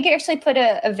 Brandon, I think you actually put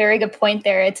a very good point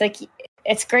there. It's like,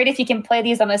 it's great if you can play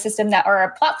these on a system that or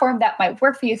a platform that might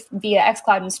work for you via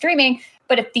xCloud and streaming.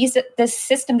 But if this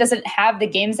system doesn't have the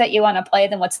games that you want to play,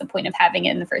 then what's the point of having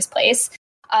it in the first place?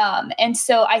 And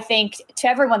so I think, to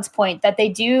everyone's point, that they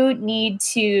do need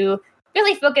to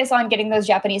really focus on getting those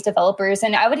Japanese developers.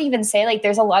 And I would even say, like,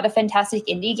 there's a lot of fantastic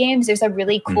indie games. There's a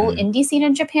really cool indie scene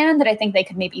in Japan that I think they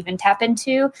could maybe even tap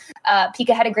into.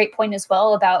 Pika had a great point as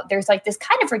well about there's like this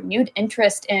kind of renewed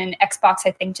interest in Xbox,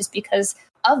 I think, just because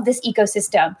of this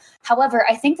ecosystem. However,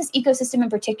 I think this ecosystem in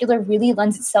particular really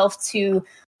lends itself to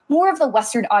more of the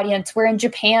Western audience, where in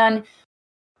Japan,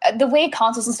 the way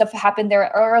consoles and stuff happen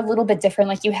there are a little bit different.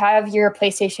 Like, you have your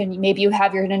PlayStation, maybe you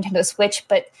have your Nintendo Switch,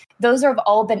 but those have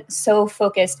all been so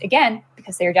focused, again,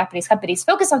 because they're Japanese companies,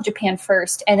 focus on Japan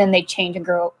first, and then they change and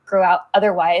grow out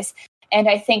otherwise. And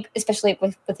I think, especially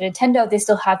with Nintendo, they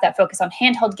still have that focus on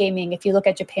handheld gaming. If you look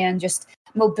at Japan, just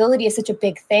mobility is such a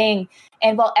big thing.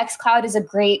 And while xCloud is a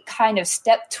great kind of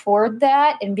step toward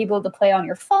that and be able to play on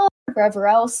your phone or wherever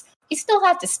else, you still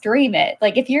have to stream it.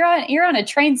 Like, if you're on a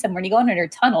train somewhere and you go under a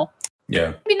tunnel,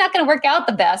 maybe not going to work out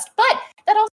the best. But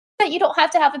that also means that you don't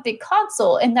have to have a big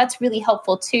console, and that's really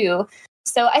helpful too.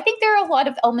 So I think there are a lot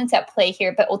of elements at play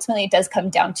here, but ultimately it does come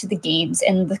down to the games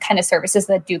and the kind of services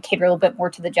that do cater a little bit more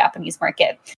to the Japanese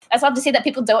market. That's not to say that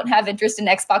people don't have interest in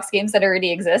Xbox games that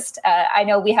already exist. I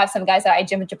know we have some guys at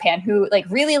iGym in Japan who like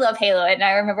really love Halo, and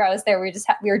I remember I was there. We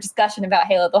were discussing about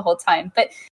Halo the whole time,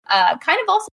 but kind of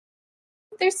also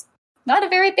there's not a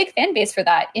very big fan base for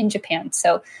that in Japan.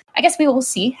 So I guess we will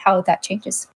see how that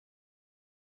changes.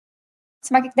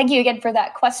 So, Mark, thank you again for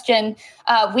that question.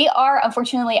 We are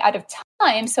unfortunately out of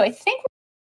time, so I think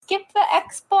we'll skip the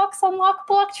Xbox Unlock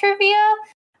Block trivia.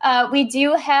 We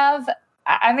do have.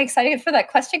 I'm excited for that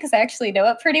question because I actually know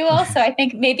it pretty well. So I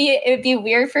think maybe it would be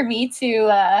weird for me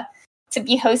to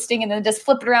be hosting and then just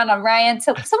flip it around on Ryan.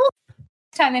 So we'll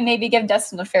time and maybe give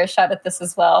Dustin a fair shot at this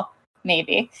as well.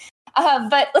 Maybe.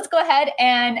 But let's go ahead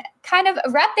and kind of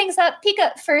wrap things up.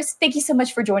 Pika, first, thank you so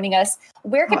much for joining us.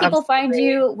 Where can people find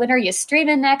you? When are you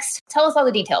streaming next? Tell us all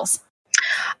the details.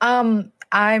 I'm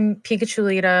Pikachu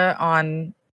Lita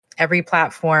on every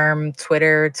platform,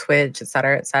 Twitter, Twitch, et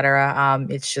cetera.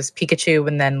 It's just Pikachu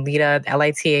and then Lita,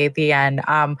 Lita at the end.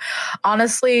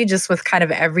 Honestly, just with kind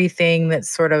of everything that's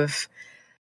sort of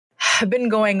been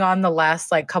going on the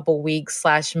last like couple weeks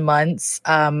 / months,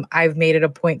 I've made it a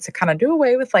point to kind of do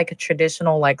away with like a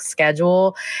traditional like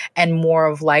schedule and more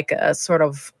of like a sort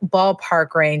of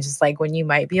ballpark range is like when you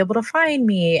might be able to find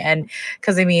me. And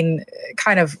because I mean,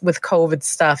 kind of with COVID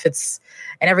stuff, and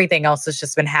everything else that's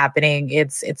just been happening,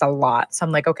 it's a lot. So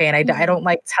I'm like, okay, and I don't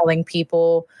like telling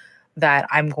people that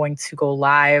I'm going to go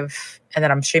live and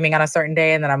then I'm streaming on a certain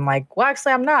day. And then I'm like, well,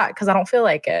 actually I'm not, because I don't feel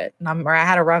like it. Or I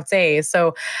had a rough day.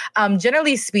 So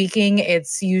generally speaking,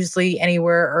 it's usually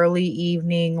anywhere early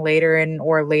evening, later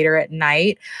at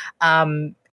night,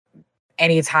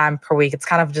 anytime per week. It's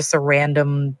kind of just a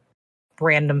random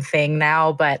thing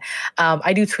now, but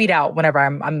I do tweet out whenever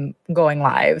I'm going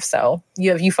live. So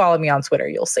if you follow me on Twitter,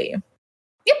 you'll see.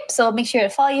 Yep. So make sure to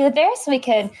follow you there so we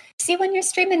can see when you're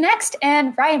streaming next.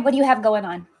 And Ryan, what do you have going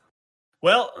on?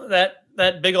 Well,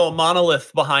 that big old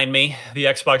monolith behind me, the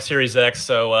Xbox Series X.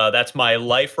 So that's my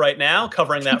life right now,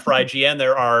 covering that for IGN.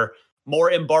 There are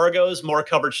more embargoes, more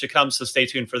coverage to come. So stay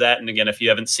tuned for that. And again, if you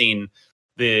haven't seen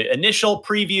the initial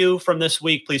preview from this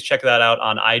week, please check that out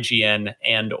on IGN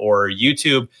and or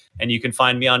YouTube. And you can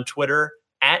find me on Twitter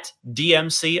at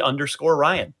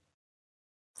DMC_Ryan.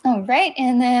 All right.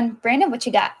 And then Brandon, what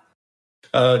you got?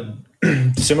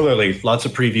 Similarly, lots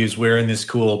of previews. We're in this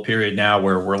cool period now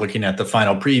where we're looking at the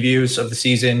final previews of the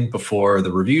season before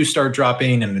the reviews start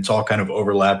dropping, and it's all kind of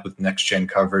overlapped with next gen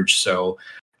coverage. So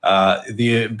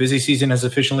the busy season has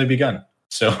officially begun.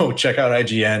 So check out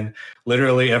IGN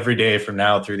literally every day from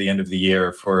now through the end of the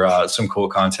year for some cool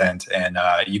content. And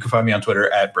you can find me on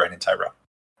Twitter at Brandon Tyrell.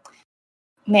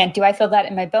 Man, do I feel that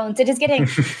in my bones. It is getting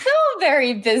so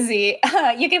very busy.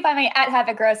 You can find me at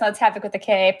Havoc Gross. That's Havoc with a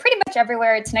K. Pretty much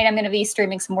everywhere. Tonight I'm going to be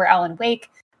streaming some more Alan Wake.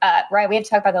 Right, we have to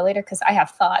talk about that later because I have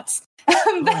thoughts.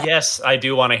 Yes, I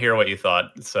do want to hear what you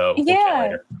thought. So we'll chat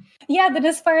later. Yeah, then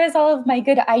as far as all of my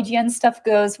good IGN stuff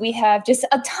goes, we have just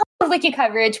a ton of wiki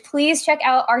coverage. Please check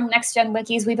out our next gen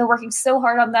wikis. We've been working so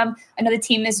hard on them. I know the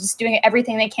team is just doing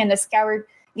everything they can to scour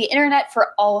the internet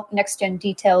for all next gen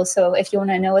details. So if you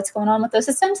want to know what's going on with those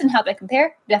systems and how they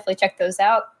compare, definitely check those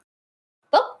out.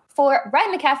 Well, for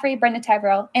Ryan McCaffrey, Brendan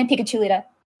Tyrell, and Pikachu Lita,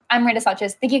 I'm Miranda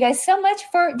Sanchez. Thank you guys so much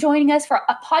for joining us for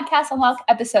a Podcast Unlocked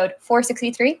episode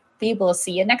 463. We will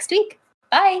see you next week.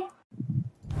 Bye.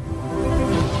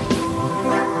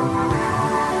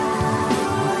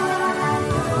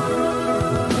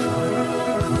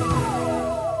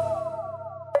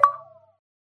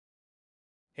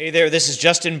 Hey there, this is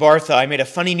Justin Bartha. I made a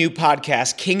funny new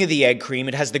podcast, King of the Egg Cream.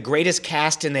 It has the greatest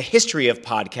cast in the history of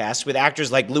podcasts with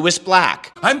actors like Louis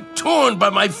Black. I'm torn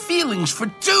by my feelings for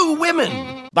two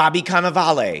women. Bobby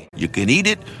Cannavale. You can eat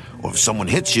it, or if someone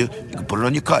hits you, you can put it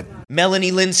on your cut.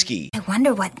 Melanie Linsky. I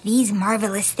wonder what these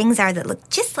marvelous things are that look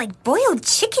just like boiled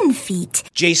chicken feet.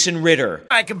 Jason Ritter.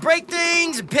 I can break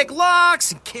things and pick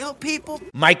locks and kill people.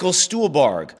 Michael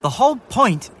Stuhlbarg. The whole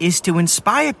point is to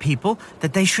inspire people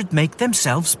that they should make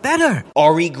themselves better.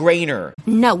 Ari Grainer.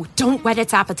 No, don't whet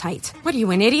its appetite. What are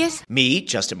you, an idiot? Me,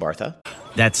 Justin Bartha.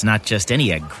 That's not just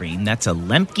any egg cream, that's a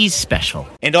Lemke's special.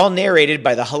 And all narrated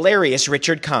by the hilarious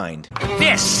Richard Kind.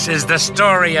 This is the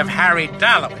story of Harry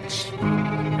Dalowitz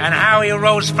and how he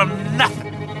rose from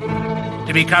nothing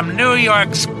to become New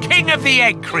York's King of the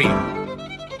Egg Cream.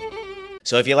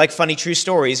 So if you like funny true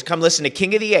stories, come listen to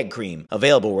King of the Egg Cream,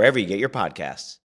 available wherever you get your podcasts.